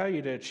happy to tell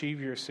you to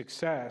achieve your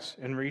success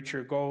and reach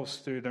your goals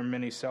through their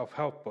many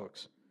self-help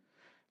books.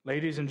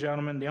 Ladies and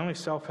gentlemen, the only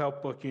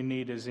self-help book you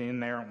need is the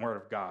inerrant Word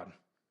of God.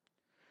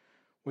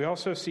 We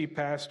also see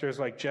pastors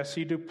like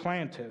Jesse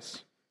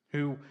Duplantis,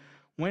 who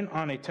went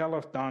on a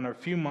telethon a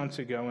few months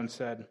ago and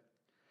said,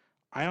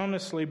 "I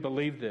honestly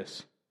believe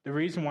this. The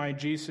reason why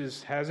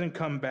Jesus hasn't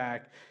come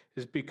back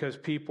is because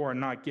people are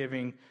not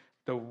giving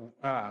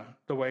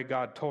the way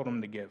God told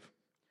them to give.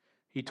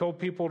 He told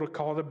people to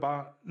call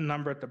the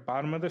number at the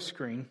bottom of the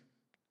screen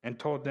and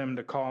told them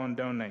to call and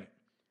donate."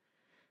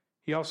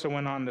 He also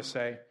went on to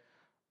say,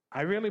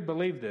 "I really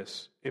believe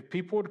this. If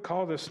people would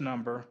call this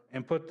number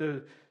and put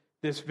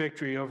this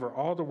victory over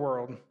all the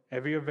world,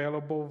 every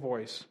available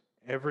voice,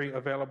 every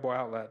available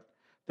outlet,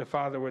 the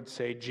Father would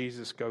say,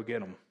 'Jesus, go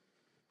get them.'"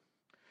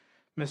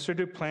 Mr.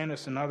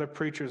 Duplantis and other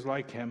preachers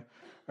like him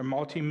are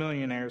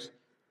multimillionaires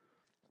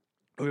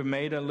who have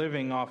made a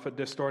living off of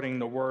distorting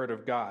the Word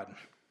of God.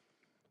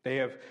 They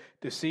have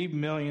deceived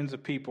millions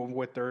of people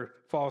with their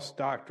false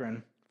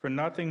doctrine for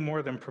nothing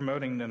more than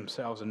promoting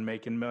themselves and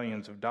making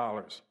millions of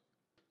dollars.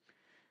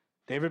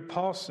 David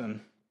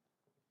Paulson,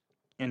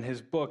 in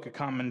his book, A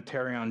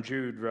Commentary on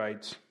Jude,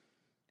 writes,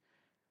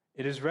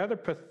 "It is rather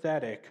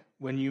pathetic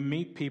when you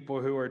meet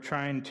people who are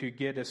trying to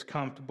get as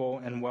comfortable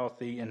and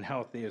wealthy and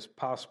healthy as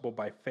possible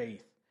by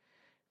faith.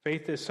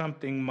 Faith is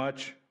something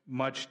much,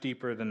 much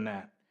deeper than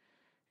that.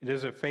 It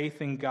is a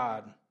faith in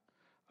God,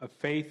 a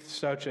faith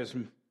such as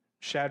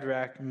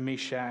Shadrach,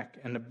 Meshach,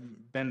 and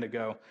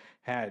Abednego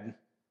had.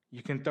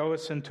 You can throw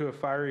us into a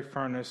fiery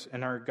furnace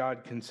and our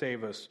God can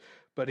save us.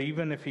 But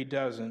even if he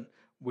doesn't,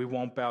 we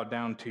won't bow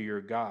down to your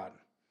God.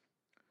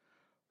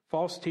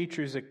 False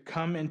teachers that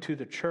come into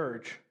the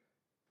church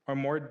are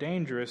more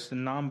dangerous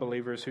than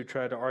non-believers who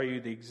try to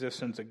argue the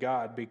existence of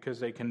God because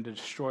they can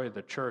destroy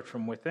the church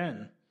from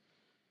within.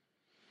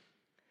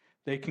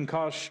 They can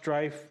cause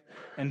strife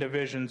and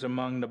divisions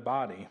among the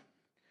body.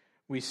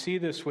 We see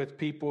this with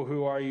people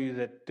who argue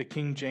that the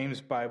King James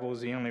Bible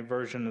is the only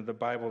version of the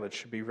Bible that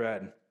should be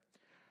read.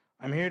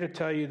 I'm here to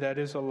tell you that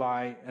is a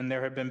lie, and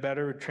there have been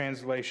better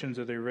translations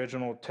of the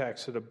original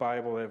text of the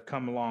Bible that have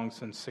come along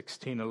since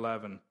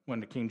 1611,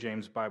 when the King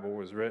James Bible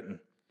was written.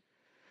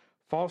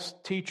 False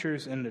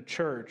teachers in the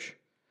church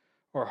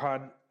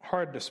are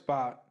hard to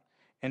spot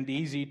and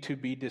easy to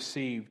be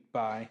deceived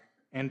by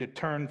and to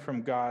turn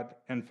from God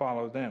and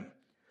follow them,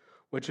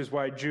 which is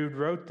why Jude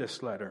wrote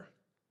this letter.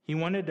 He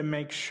wanted to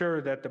make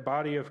sure that the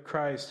body of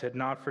Christ had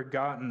not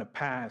forgotten the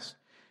past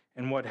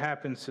and what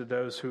happens to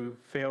those who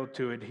failed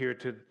to adhere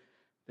to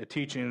the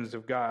teachings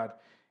of God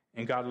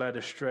and got led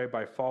astray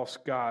by false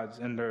gods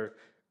in their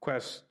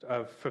quest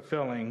of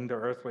fulfilling their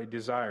earthly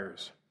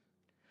desires.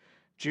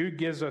 Jude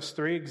gives us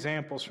 3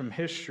 examples from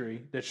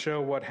history that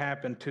show what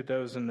happened to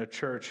those in the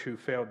church who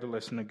failed to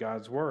listen to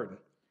God's word.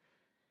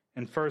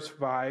 In verse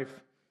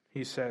 5,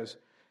 he says,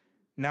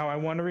 "Now I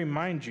want to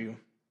remind you,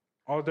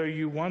 although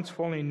you once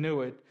fully knew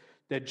it,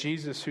 that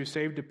Jesus, who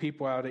saved the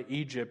people out of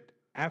Egypt,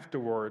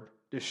 afterward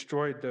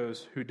destroyed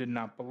those who did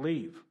not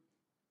believe."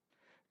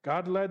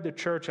 God led the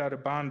church out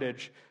of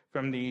bondage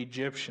from the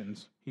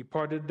Egyptians. He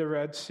parted the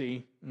Red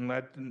Sea and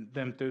led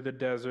them through the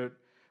desert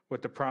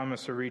with the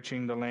promise of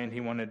reaching the land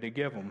he wanted to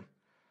give them.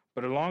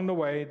 But along the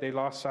way, they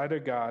lost sight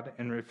of God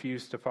and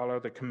refused to follow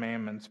the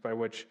commandments by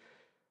which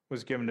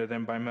was given to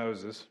them by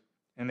Moses,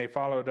 and they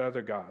followed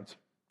other gods.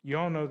 You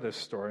all know this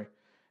story.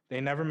 They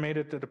never made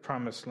it to the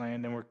promised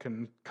land and were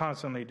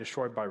constantly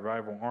destroyed by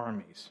rival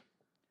armies.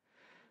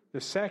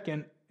 The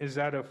second is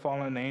that of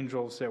fallen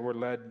angels that were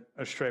led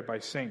astray by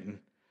Satan.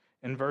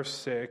 In verse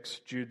 6,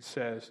 Jude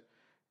says,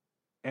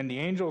 "And the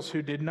angels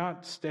who did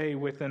not stay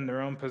within their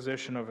own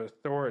position of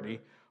authority,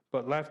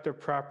 but left their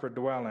proper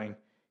dwelling,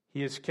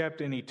 he is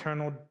kept in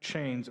eternal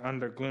chains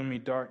under gloomy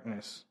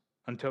darkness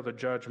until the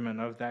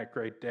judgment of that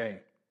great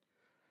day."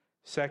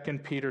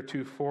 2 Peter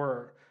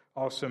 2:4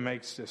 also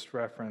makes this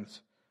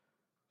reference.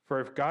 "For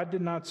if God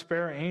did not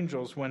spare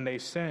angels when they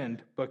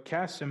sinned, but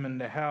cast them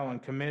into hell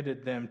and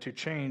committed them to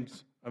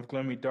chains of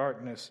gloomy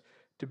darkness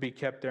to be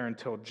kept there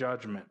until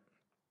judgment."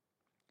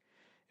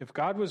 If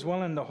God was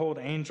willing to hold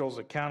angels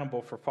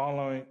accountable for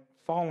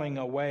falling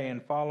away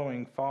and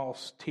following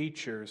false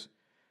teachers,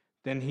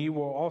 then he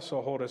will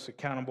also hold us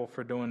accountable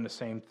for doing the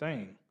same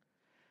thing.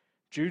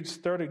 Jude's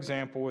third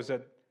example was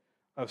that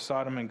of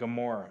Sodom and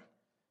Gomorrah.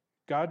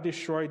 God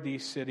destroyed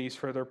these cities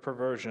for their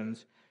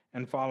perversions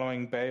and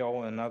following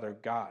Baal and other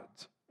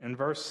gods. In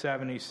verse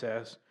 7 he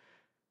says,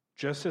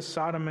 "Just as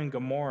Sodom and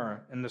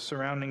Gomorrah and the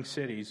surrounding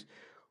cities,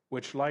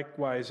 which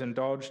likewise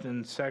indulged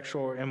in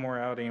sexual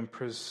immorality and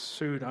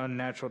pursued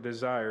unnatural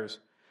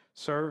desires,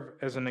 serve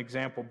as an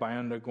example by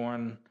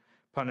undergoing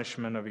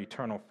punishment of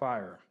eternal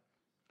fire."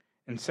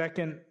 In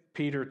 2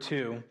 Peter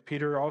 2,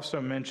 Peter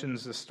also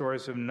mentions the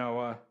stories of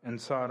Noah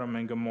and Sodom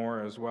and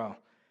Gomorrah as well.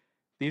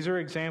 These are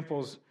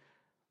examples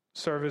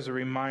serve as a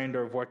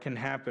reminder of what can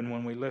happen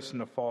when we listen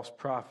to false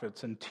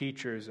prophets and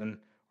teachers and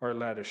are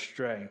led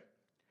astray.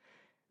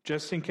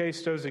 Just in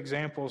case those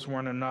examples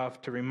weren't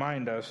enough to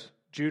remind us,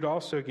 Jude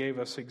also gave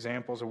us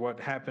examples of what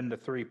happened to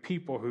 3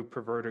 people who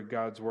perverted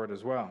God's word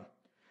as well.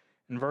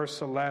 In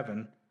verse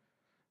 11,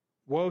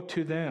 "Woe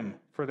to them,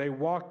 for they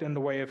walked in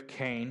the way of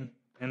Cain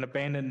and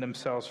abandoned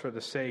themselves for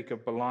the sake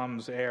of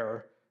Balaam's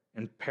error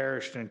and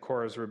perished in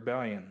Korah's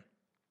rebellion."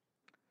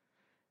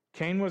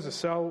 Cain was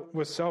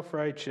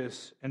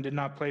self-righteous and did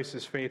not place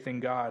his faith in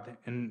God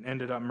and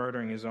ended up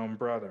murdering his own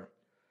brother.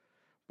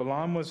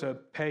 Balaam was a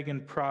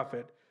pagan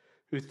prophet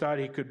who thought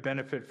he could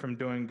benefit from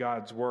doing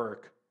God's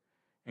work.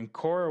 And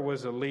Korah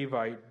was a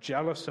Levite,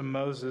 jealous of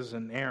Moses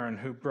and Aaron,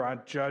 who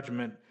brought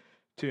judgment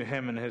to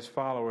him and his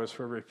followers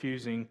for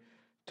refusing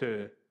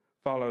to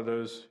follow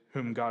those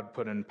whom God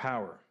put in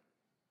power.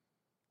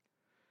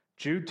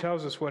 Jude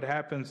tells us what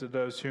happens to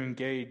those who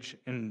engage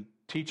in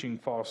teaching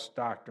false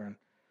doctrine.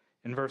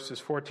 In verses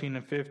 14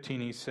 and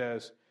 15, he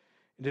says,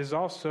 "It is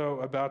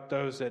also about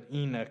those that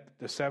Enoch,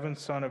 the 7th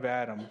son of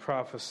Adam,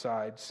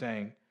 prophesied,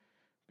 saying,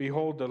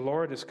 'Behold, the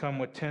Lord has come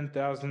with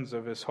 10,000s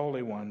of his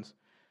holy ones,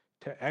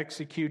 to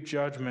execute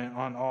judgment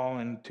on all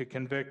and to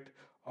convict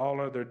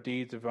all other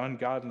deeds of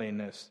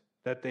ungodliness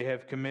that they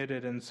have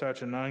committed in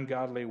such an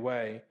ungodly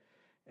way,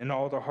 and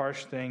all the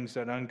harsh things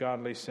that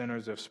ungodly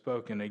sinners have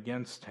spoken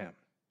against him.'"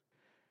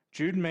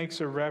 Jude makes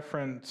a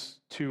reference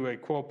to a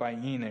quote by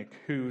Enoch,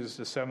 who is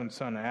the 7th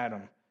son of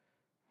Adam.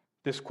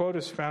 This quote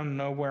is found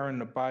nowhere in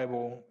the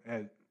Bible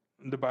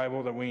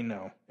that we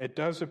know. It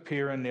does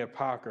appear in the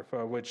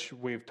Apocrypha, which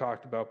we've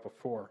talked about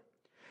before.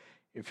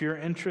 If you're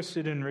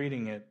interested in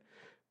reading it,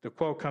 the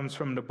quote comes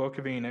from the book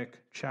of Enoch,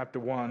 chapter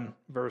 1,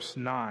 verse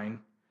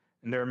 9,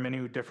 And there are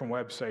many different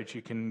websites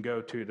you can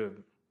go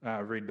to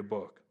read the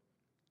book.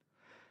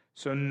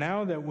 So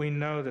now that we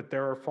know that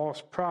there are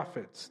false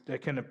prophets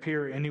that can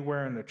appear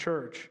anywhere in the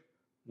church,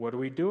 what do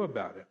we do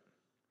about it?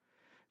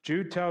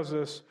 Jude tells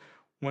us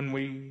when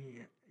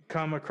we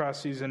come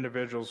across these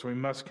individuals, we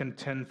must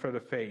contend for the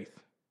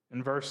faith.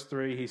 In verse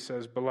 3, he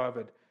says,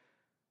 "Beloved,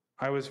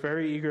 I was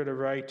very eager to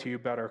write to you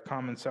about our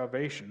common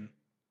salvation.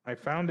 I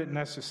found it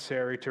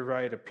necessary to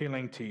write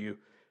appealing to you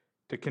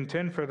to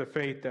contend for the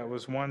faith that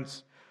was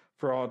once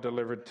for all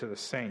delivered to the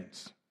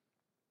saints."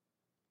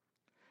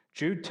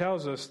 Jude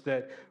tells us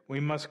that we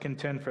must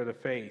contend for the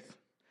faith.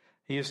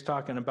 He is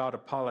talking about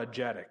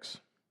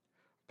apologetics.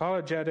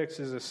 Apologetics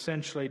is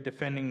essentially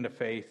defending the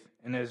faith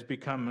and has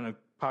become a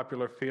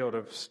popular field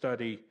of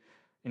study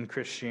in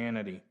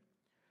Christianity.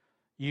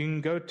 You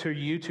can go to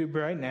YouTube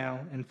right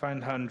now and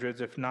find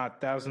hundreds, if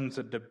not thousands,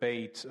 of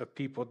debates of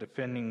people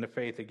defending the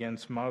faith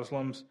against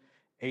Muslims,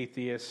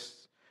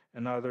 atheists,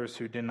 and others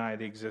who deny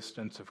the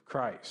existence of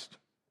Christ.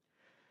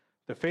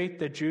 The faith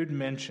that Jude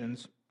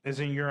mentions is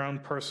in your own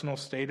personal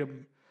state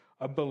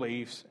of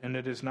beliefs, and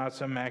it is not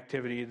some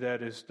activity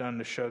that is done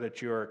to show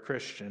that you are a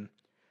Christian.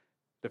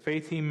 The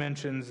faith he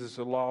mentions is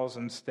the laws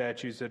and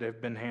statutes that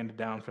have been handed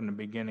down from the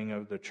beginning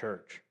of the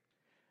church.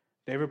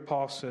 David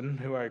Paulson,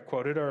 who I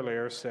quoted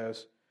earlier,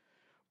 says,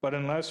 "But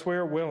unless we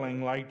are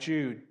willing, like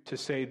Jude, to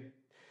say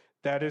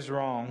that is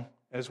wrong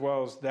as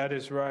well as that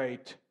is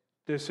right,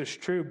 this is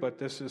true, but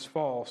this is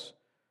false,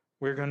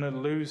 we're going to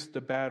lose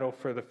the battle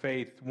for the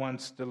faith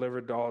once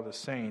delivered to all the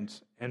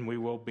saints, and we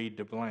will be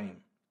to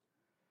blame.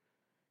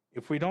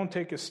 If we don't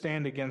take a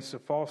stand against the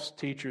false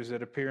teachers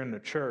that appear in the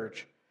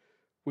church,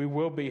 we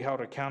will be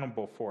held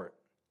accountable for it.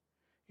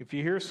 If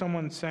you hear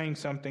someone saying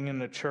something in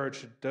the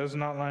church that does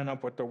not line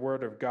up with the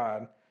Word of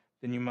God,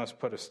 then you must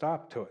put a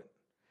stop to it.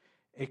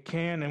 It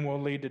can and will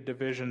lead to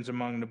divisions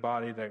among the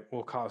body that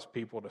will cause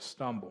people to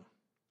stumble."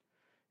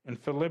 In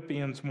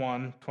Philippians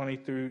 1,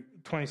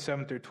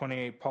 27 through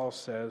 28, Paul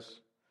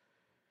says,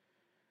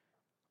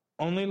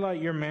 "Only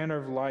let your manner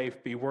of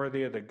life be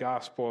worthy of the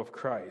gospel of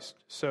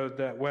Christ, so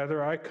that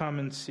whether I come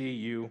and see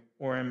you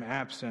or am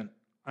absent,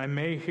 I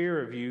may hear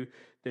of you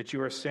that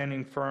you are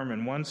standing firm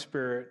in one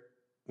spirit,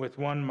 with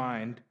one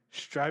mind,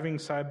 striving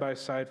side by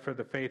side for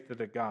the faith of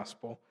the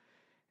gospel,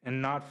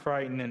 and not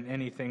frightened in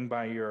anything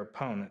by your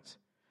opponents.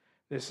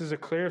 This is a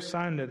clear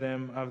sign to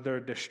them of their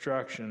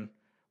destruction,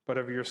 but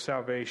of your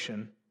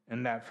salvation,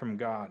 and that from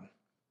God."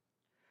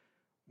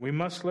 We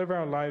must live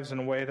our lives in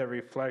a way that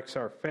reflects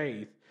our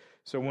faith,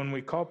 so when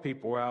we call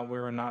people out, we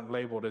are not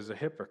labeled as a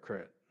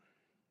hypocrite.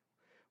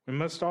 We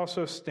must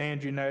also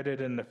stand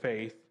united in the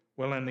faith,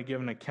 willing to give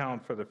an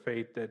account for the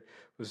faith that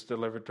was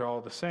delivered to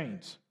all the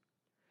saints.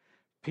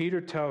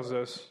 Peter tells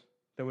us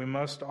that we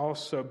must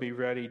also be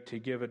ready to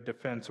give a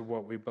defense of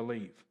what we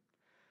believe.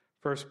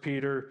 1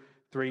 Peter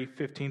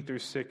 3:15 through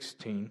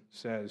 16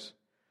 says,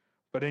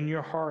 "But in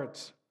your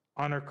hearts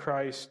honor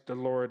Christ the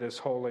Lord as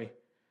holy,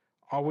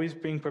 always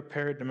being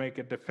prepared to make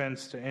a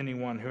defense to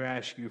anyone who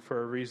asks you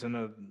for a reason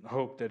of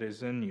hope that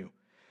is in you.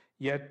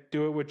 Yet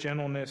do it with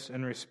gentleness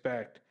and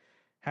respect.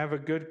 Have a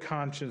good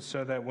conscience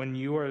so that when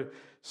you are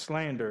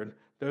slandered,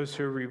 those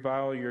who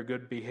revile your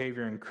good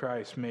behavior in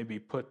Christ may be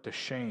put to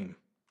shame.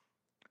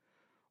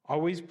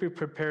 Always be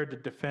prepared to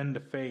defend the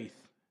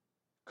faith.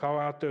 Call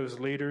out those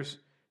leaders,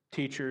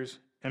 teachers,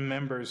 and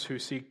members who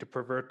seek to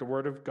pervert the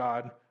word of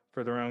God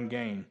for their own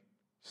gain.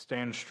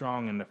 Stand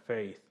strong in the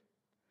faith."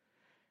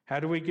 How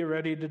do we get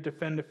ready to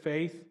defend the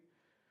faith?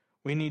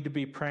 We need to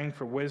be praying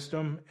for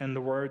wisdom and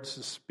the words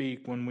to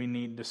speak when we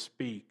need to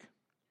speak.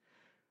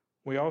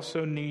 We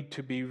also need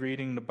to be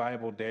reading the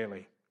Bible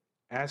daily.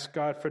 Ask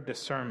God for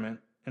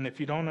discernment, and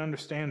if you don't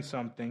understand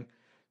something,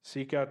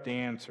 seek out the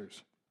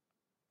answers.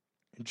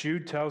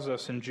 Jude tells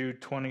us in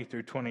Jude 20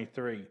 through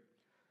 23,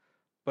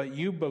 "But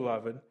you,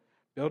 beloved,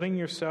 building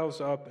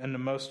yourselves up in the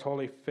most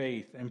holy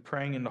faith and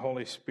praying in the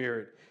Holy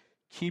Spirit,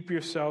 keep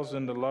yourselves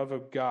in the love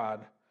of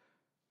God,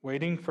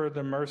 waiting for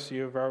the mercy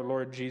of our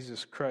Lord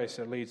Jesus Christ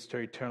that leads to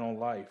eternal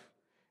life.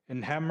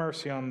 And have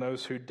mercy on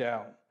those who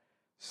doubt.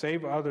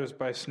 Save others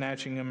by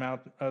snatching them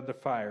out of the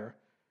fire.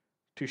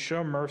 To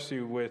show mercy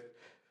with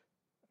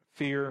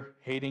fear,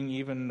 hating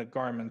even the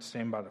garment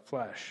stained by the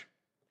flesh."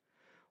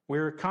 We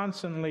are to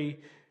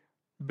constantly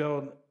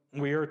build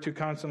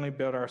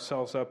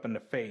ourselves up in the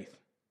faith.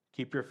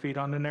 Keep your feet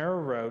on the narrow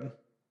road.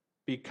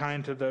 Be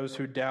kind to those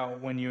who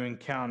doubt when you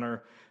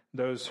encounter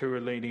those who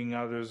are leading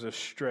others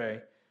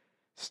astray.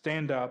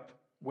 Stand up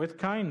with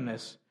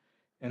kindness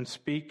and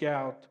speak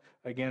out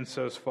against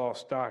those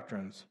false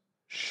doctrines.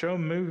 Show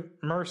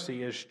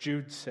mercy, as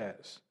Jude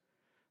says,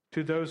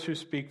 to those who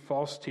speak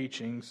false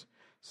teachings,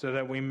 so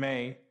that we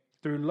may,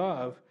 through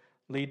love,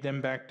 lead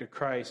them back to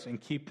Christ and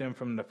keep them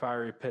from the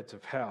fiery pits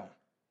of hell.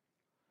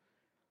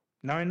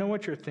 Now I know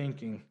what you're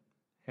thinking.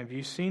 Have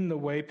you seen the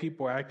way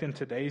people act in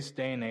today's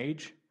day and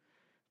age?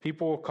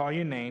 People will call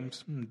you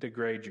names,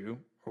 degrade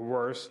you, or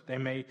worse, they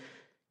may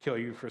kill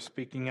you for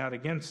speaking out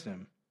against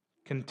them.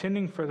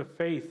 Contending for the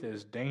faith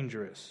is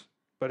dangerous,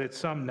 but it's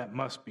something that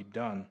must be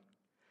done.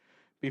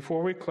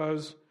 Before we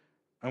close,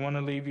 I want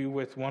to leave you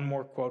with one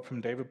more quote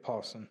from David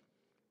Paulson.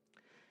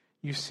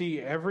 You see,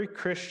 every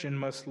Christian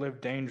must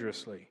live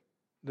dangerously.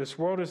 This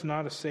world is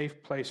not a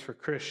safe place for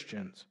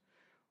Christians.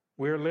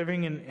 We are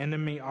living in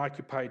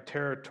enemy-occupied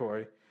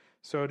territory,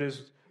 so it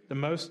is the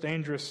most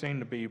dangerous thing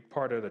to be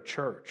part of the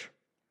church.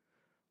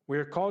 We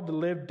are called to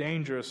live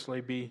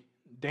dangerously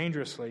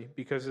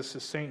because this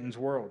is Satan's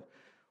world.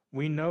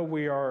 We know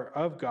we are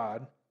of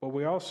God, but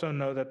we also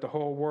know that the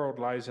whole world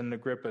lies in the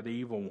grip of the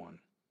evil one.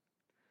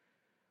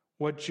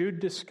 What Jude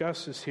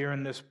discusses here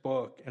in this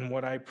book and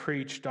what I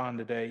preached on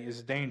today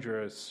is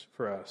dangerous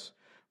for us,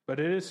 but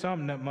it is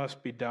something that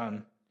must be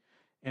done,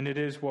 and it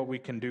is what we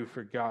can do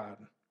for God.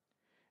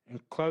 In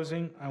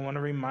closing, I want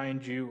to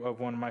remind you of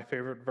one of my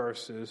favorite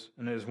verses,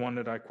 and it is one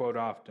that I quote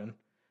often.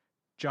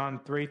 John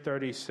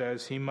 3:30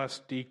 says, he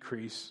must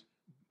increase,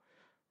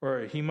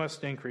 but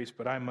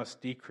I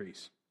must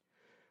decrease.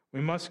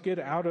 We must get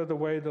out of the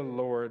way of the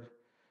Lord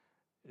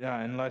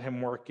and let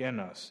him work in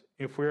us.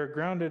 If we are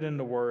grounded in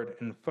the Word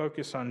and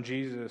focus on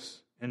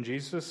Jesus and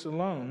Jesus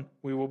alone,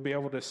 we will be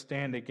able to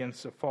stand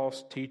against the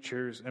false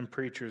teachers and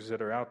preachers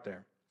that are out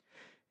there.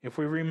 If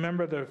we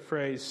remember the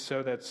phrase,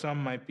 so that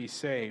some might be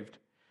saved,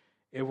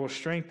 it will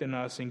strengthen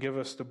us and give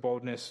us the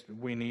boldness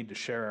we need to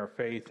share our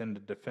faith and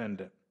to defend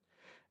it.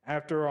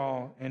 After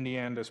all, in the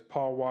end, as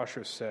Paul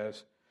Washer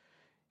says,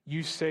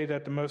 you say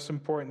that the most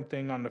important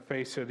thing on the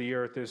face of the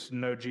earth is to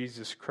know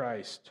Jesus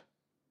Christ.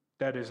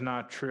 That is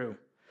not true.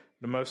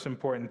 The most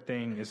important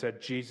thing is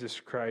that Jesus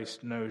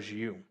Christ knows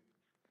you.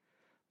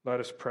 Let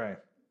us pray.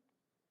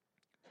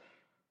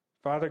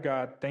 Father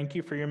God, thank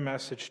you for your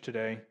message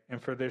today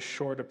and for this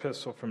short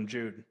epistle from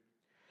Jude.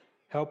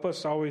 Help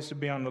us always to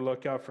be on the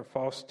lookout for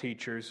false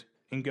teachers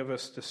and give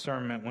us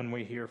discernment when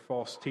we hear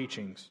false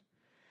teachings.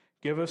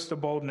 Give us the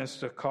boldness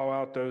to call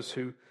out those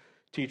who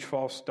teach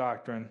false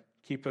doctrine.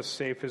 Keep us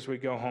safe as we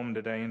go home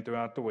today and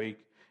throughout the week.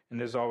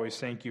 And as always,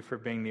 thank you for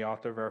being the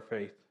author of our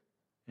faith.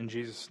 In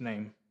Jesus'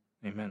 name,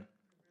 amen.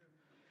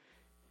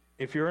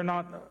 If you're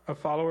not a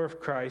follower of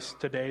Christ,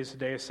 today is the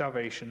day of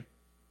salvation.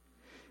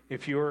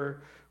 If you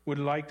would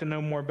like to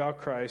know more about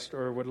Christ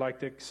or would like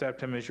to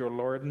accept him as your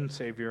Lord and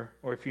Savior,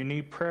 or if you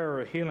need prayer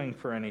or healing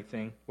for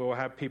anything, we'll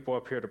have people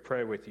up here to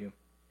pray with you.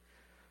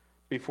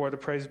 Before the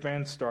praise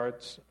band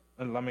starts,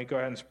 let me go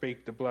ahead and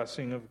speak the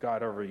blessing of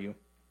God over you.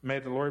 May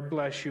the Lord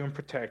bless you and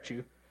protect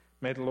you.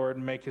 May the Lord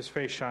make his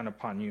face shine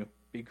upon you,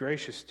 be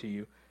gracious to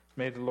you.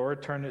 May the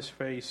Lord turn his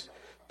face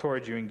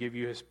toward you and give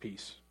you his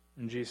peace.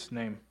 In Jesus'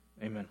 name,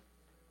 amen.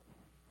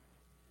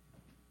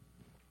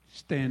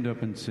 Stand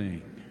up and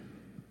sing.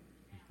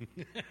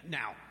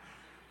 Now.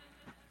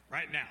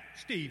 Right now.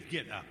 Steve,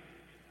 get up.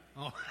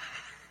 Oh.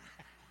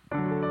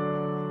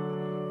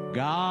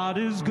 God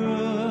is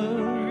good.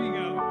 There you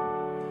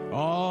go.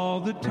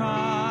 All the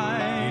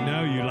time. You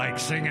know you like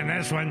singing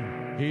this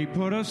one. He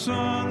put a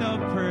song of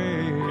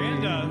praise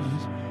It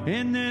does.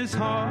 in this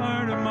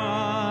heart of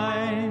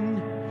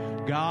mine.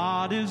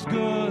 God is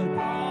good.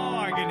 Oh,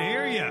 I can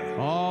hear you.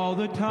 All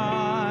the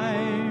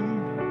time.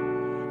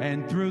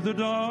 And through the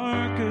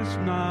darkest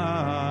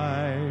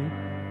night,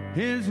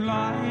 his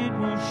light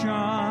will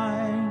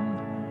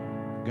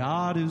shine.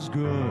 God is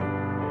good.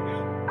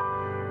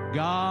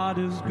 God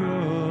is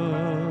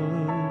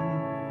good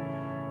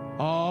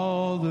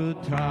all the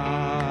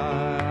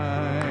time.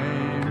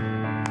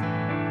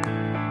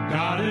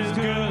 God is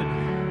good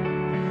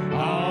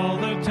all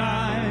the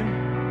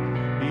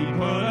time. He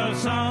put a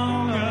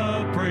song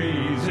of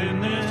praise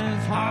in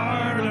this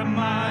heart of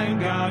mine.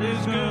 God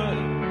is good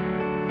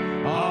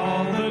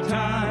all the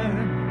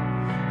time.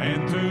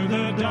 And through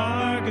the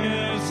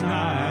darkest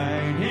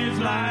night, his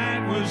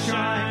light will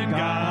shine.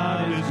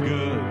 God is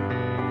good.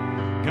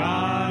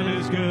 God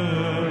is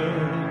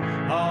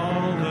good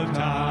all the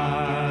time.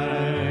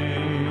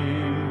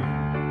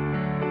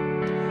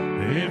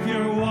 If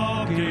you're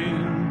walking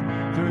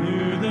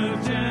through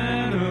the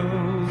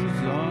shadows,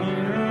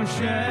 there are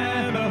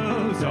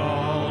shadows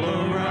all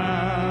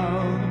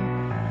around.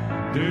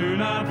 Do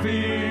not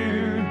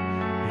fear,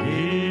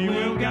 he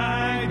will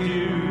guide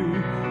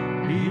you.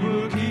 He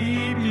will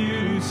keep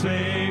you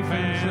safe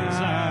and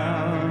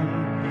sound.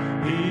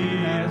 He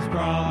has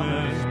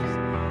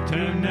promised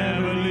to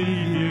never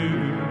leave you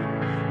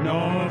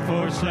nor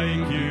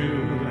forsake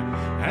you,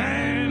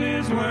 and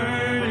his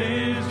word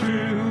is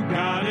true.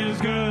 God is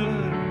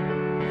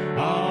good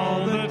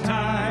all the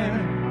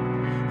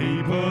time.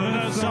 He put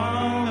a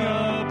song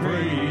of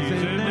praise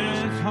in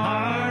this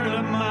heart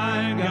of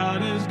mine.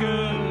 God is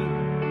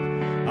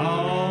good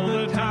all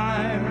the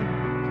time,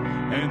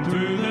 and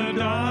through the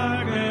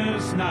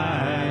darkest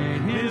night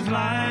his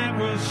light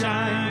will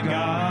shine.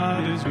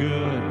 God is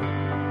good.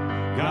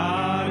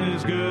 God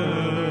is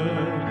good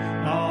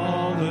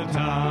all the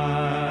time.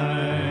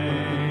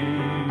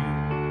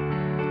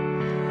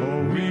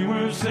 Oh, we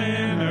were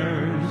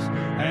sinners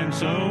and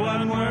so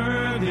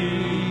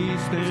unworthy,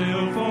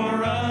 still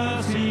for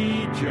us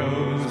he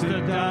chose to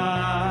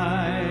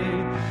die.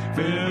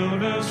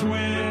 Filled us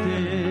with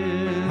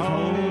his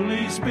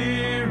Holy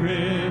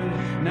Spirit,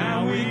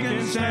 now we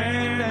can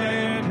stand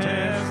and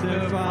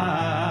testify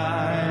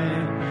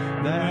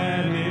that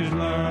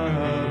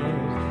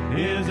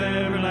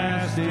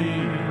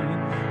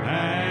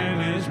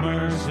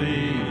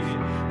mercies,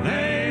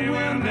 they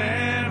will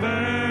never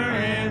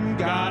end.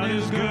 God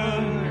is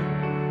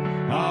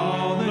good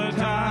all the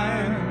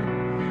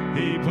time.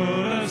 He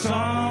put a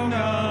song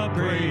of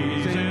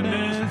praise in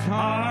this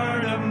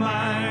heart of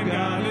mine.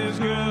 God is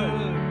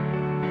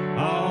good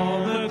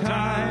all the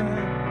time.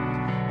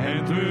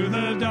 And through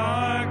the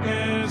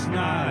darkest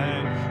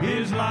night,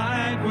 His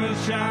light will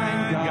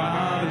shine.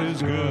 God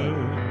is good.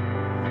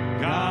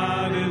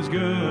 God is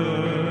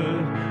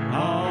good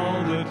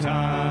all the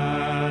time.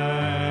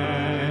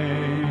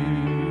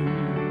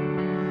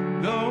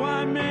 Though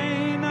I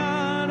may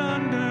not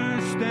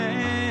understand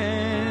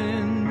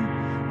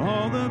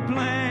all the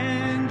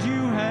plans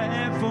you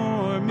have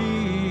for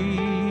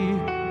me,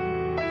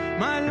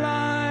 my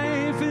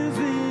life is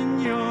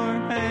in your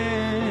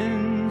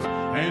hands,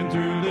 and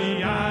through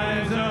the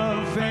eyes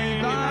of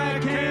faith I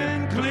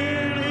can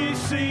clearly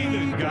see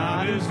that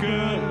God is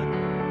good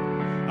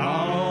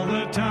all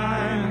the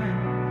time.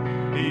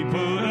 He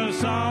put a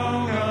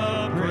song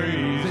of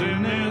praise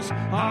in this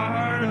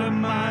heart of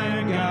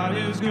mine. God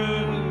is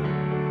good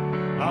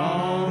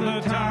all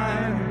the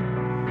time.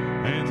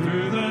 And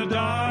through the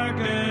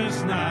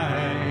darkest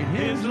night,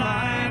 His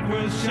light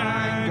will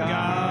shine.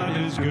 God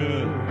is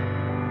good.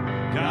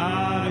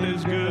 God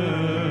is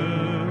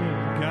good.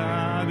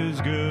 God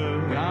is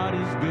good. God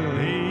is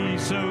good.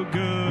 He's so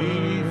good.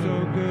 He's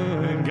so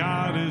good. And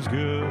God is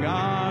good.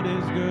 God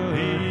is good.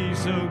 He's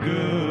so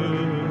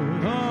good.